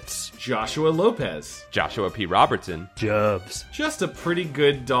Jacobwitz. Joshua Lopez. Joshua P. Robertson. Jubs. Just a pretty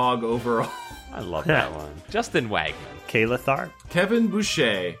good dog overall. I love that one. Justin Wagman. Kayla Tharp. Kevin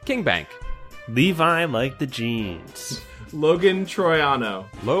Boucher. King Bank. Levi like the jeans. Logan Troiano.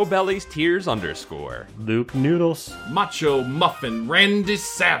 Low Bellies Tears _ Luke Noodles. Macho Muffin Randy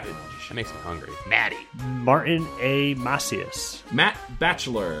Savage. That makes me hungry. Maddie. Martin A. Macias. Matt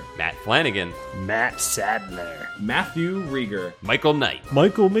Batchelor. Matt Flanagan. Matt Sadler. Matthew Rieger. Michael Knight.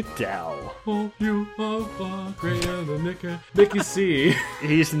 Michael McDowell. Oh, you are greater than Mickey C.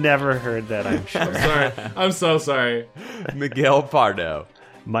 He's never heard that, I'm sure. Sorry. I'm so sorry. Miguel Pardo.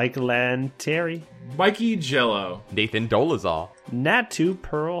 Mike Lanteri. Mikey Jello. Nathan Dolezal. Natu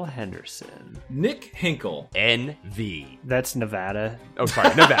Pearl Henderson. Nick Hinkle. NV. That's Nevada. Oh,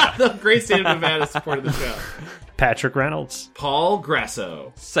 sorry, Nevada. The great state of Nevada supported the show. Patrick Reynolds. Paul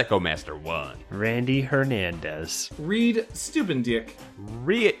Grasso. Psychomaster 1. Randy Hernandez. Reed Stubendick.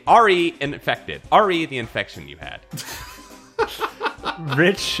 Ari Infected. Ari, the infection you had.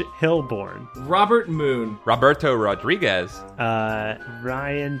 Rich Hillborn. Robert Moon. Roberto Rodriguez.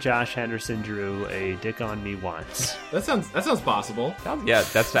 Ryan Josh Henderson drew a Dick on Me once. That sounds possible. Yeah,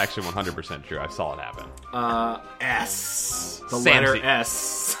 that's actually 100% true. I saw it happen. S. The Sam letter Z.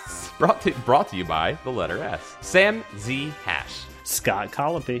 S. Brought to you by the letter S. Sam Z. Hash. Scott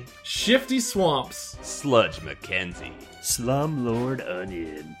Colopy. Shifty Swamps. Sludge McKenzie. Slumlord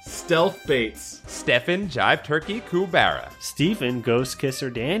Onion. Stealth Bates. Stefan Jive Turkey Kubara. Stephen Ghost Kisser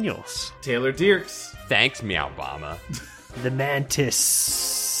Daniels. Taylor Dierks. Thanks, Meowbama. The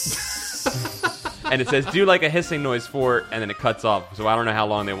Mantis. And it says, do like a hissing noise for, and then it cuts off. So I don't know how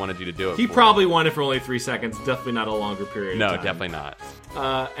long they wanted you to do it He for. probably won it for only 3 seconds. Definitely not a longer period No, of time. definitely not.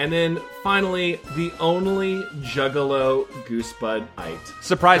 And then finally, the only Juggalo Goosebud-ite.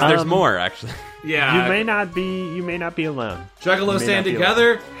 Surprised there's more, actually. Yeah. You may not be alone. Juggalo You may stand not be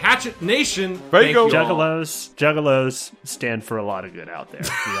together. Hatchet Nation. There Thank you go. you all. Juggalos stand for a lot of good out there.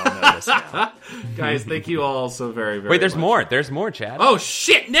 We all know this now. Guys, thank you all so very, very Wait, there's much. more. There's more, Chad. Oh,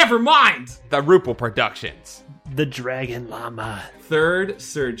 shit. Never mind. The Rupel Productions. The Dragon Llama. Third,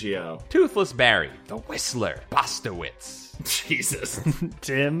 Sergio. Toothless Barry. The Whistler. Bostowitz. Jesus.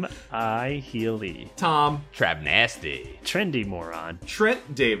 Tim I. Healy. Tom. Trav Nasty. Trendy Moron.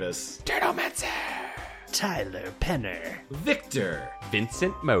 Trent Davis. Turtle Metzer. Tyler Penner. Victor.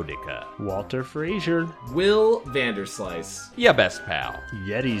 Vincent Modica. Walter Frazier. Will Vanderslice. Ya best pal.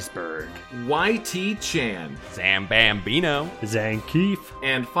 Gettysburg. YT Chan. Zam Bambino. Zankeef.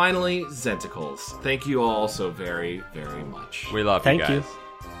 And finally, Zenticles. Thank you all so very, very much. We love Thank you you. guys.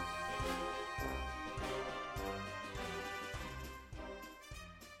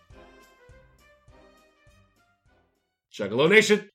 Juggalo Nation.